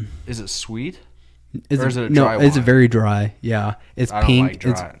Is it sweet? it's Or is it a dry no, it's wine? very dry. Yeah, it's I don't pink. like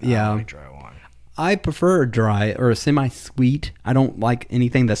dry. It's I yeah. don't like dry wine. I prefer a dry or a semi-sweet. I don't like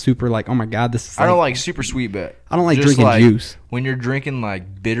anything that's super like, oh my god, this is. I don't like super sweet, but I don't like just drinking juice. When you're drinking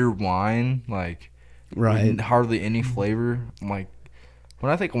like bitter wine, like Right. hardly any flavor. I'm like,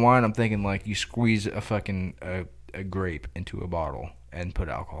 when I think of wine, I'm thinking like you squeeze a fucking a grape into a bottle and put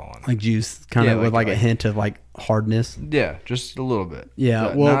alcohol in it. Like juice, kind Yeah, of with like- like a hint of like hardness. Yeah, just a little bit. Yeah,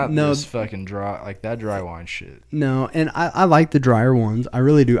 But well, not no. this fucking dry, like that dry wine shit. No, and I like the drier ones. I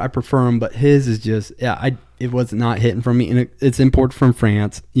really do. I prefer them, but his is just it was not hitting from me, and it's imported from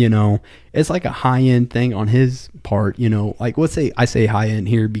France. It's like a high end thing on his part. Like let's say I say high end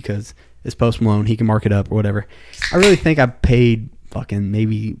here because it's Post Malone. He can mark it up or whatever. I really think I paid fucking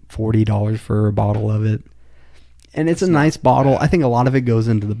maybe $40 for a bottle of it. And it's a nice bottle. bad. I think a lot of it goes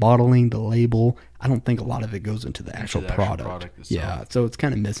into the bottling, the label. I don't think a lot of it goes into the actual the actual product. product itself. Yeah, so it's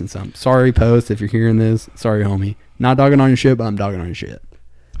kind of missing some. Sorry, Post, if you're hearing this. Sorry, homie. Not dogging on your shit, but I'm dogging on your shit.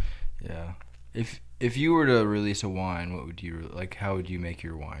 Yeah. If you were to release a wine, what would you like? How would you make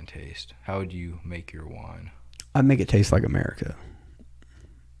your wine taste? How would you make your wine? I'd make it taste like America.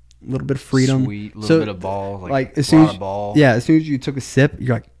 A little bit of freedom. Sweet, a little So, bit of ball, like, as a soon lot as- of ball. Yeah, as soon as you took a sip,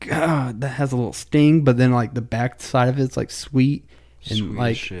 you're like, God, that has a little sting, but then like the back side of it's like sweet and Sweet as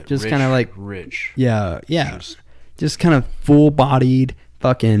like shit. just Rich- kind of like rich. yeah, Just- just kind of full-bodied,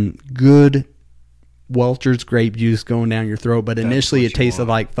 fucking good Welch's grape juice going down your throat. But That's initially, what it you tasted want.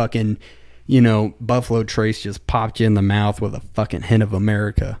 like fucking, Buffalo Trace just popped you in the mouth with a fucking hint of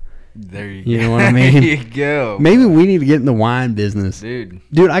America. There you You go. know what I mean? There you go. Maybe we need to get in the wine business, Dude.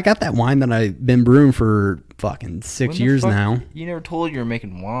 dude. I got that wine that I've been brewing for fucking 6 When the years fuck- now. You never told you were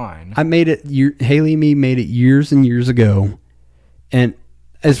making wine. I made it. Haley and me made it years and years ago, and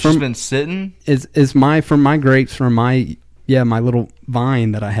as It's just from been sitting. is from my grapes from my little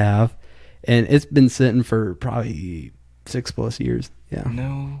vine that I have, and it's been sitting for probably 6+ years. Yeah,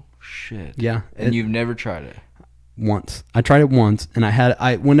 No shit. yeah. And you've never tried it. Once I tried it once, and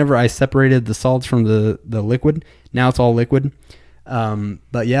whenever I separated the solids from the liquid, now it's all liquid.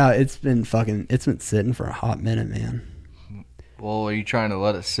 But yeah, it's been sitting for a hot minute, man. Well, are you trying to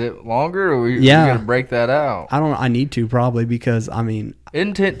let it sit longer, or are you Yeah. going to break that out? I need to probably because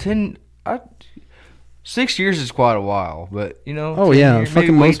In 6 years is quite a while, but Oh, 10 yeah, years, fucking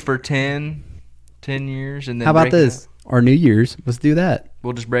maybe wait most- for 10 years, and then how about break it this? out. Our New Year's, let's do that.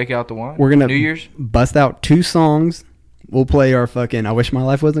 We'll just break out the wine. We're gonna New Year's. bust out 2 songs. We'll play our fucking "I Wish My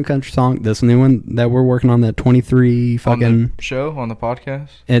Life Wasn't Country" song. This new one that we're working on, that 23 fucking, On the show, on the podcast,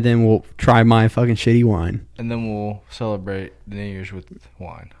 and then we'll try my fucking shitty wine. and then we'll celebrate the New Year's with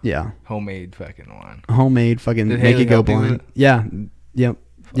wine, Yeah, homemade fucking wine. homemade fucking Did make Haley it go help you with blind. it? Yeah, yep,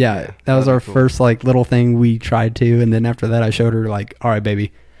 yeah. yeah, That was that'd our be cool. first like little thing we tried to, and then after that, I showed her like, all right,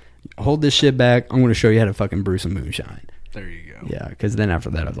 baby, hold this shit back. I'm gonna show you how to fucking brew some moonshine. There you go. Yeah, because then after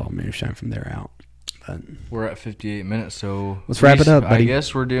that, it was all moonshine from there out. But We're at 58 minutes, so Let's wrap it up, buddy. I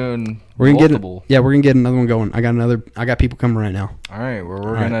guess we're doing we're gonna multiple. we're gonna get another one going. I got people coming right now. All right, well, we're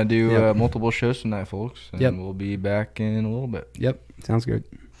All right. gonna do Yep. multiple shows tonight, folks, and Yep. we'll be back in a little bit. Yep, sounds good.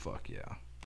 Fuck yeah.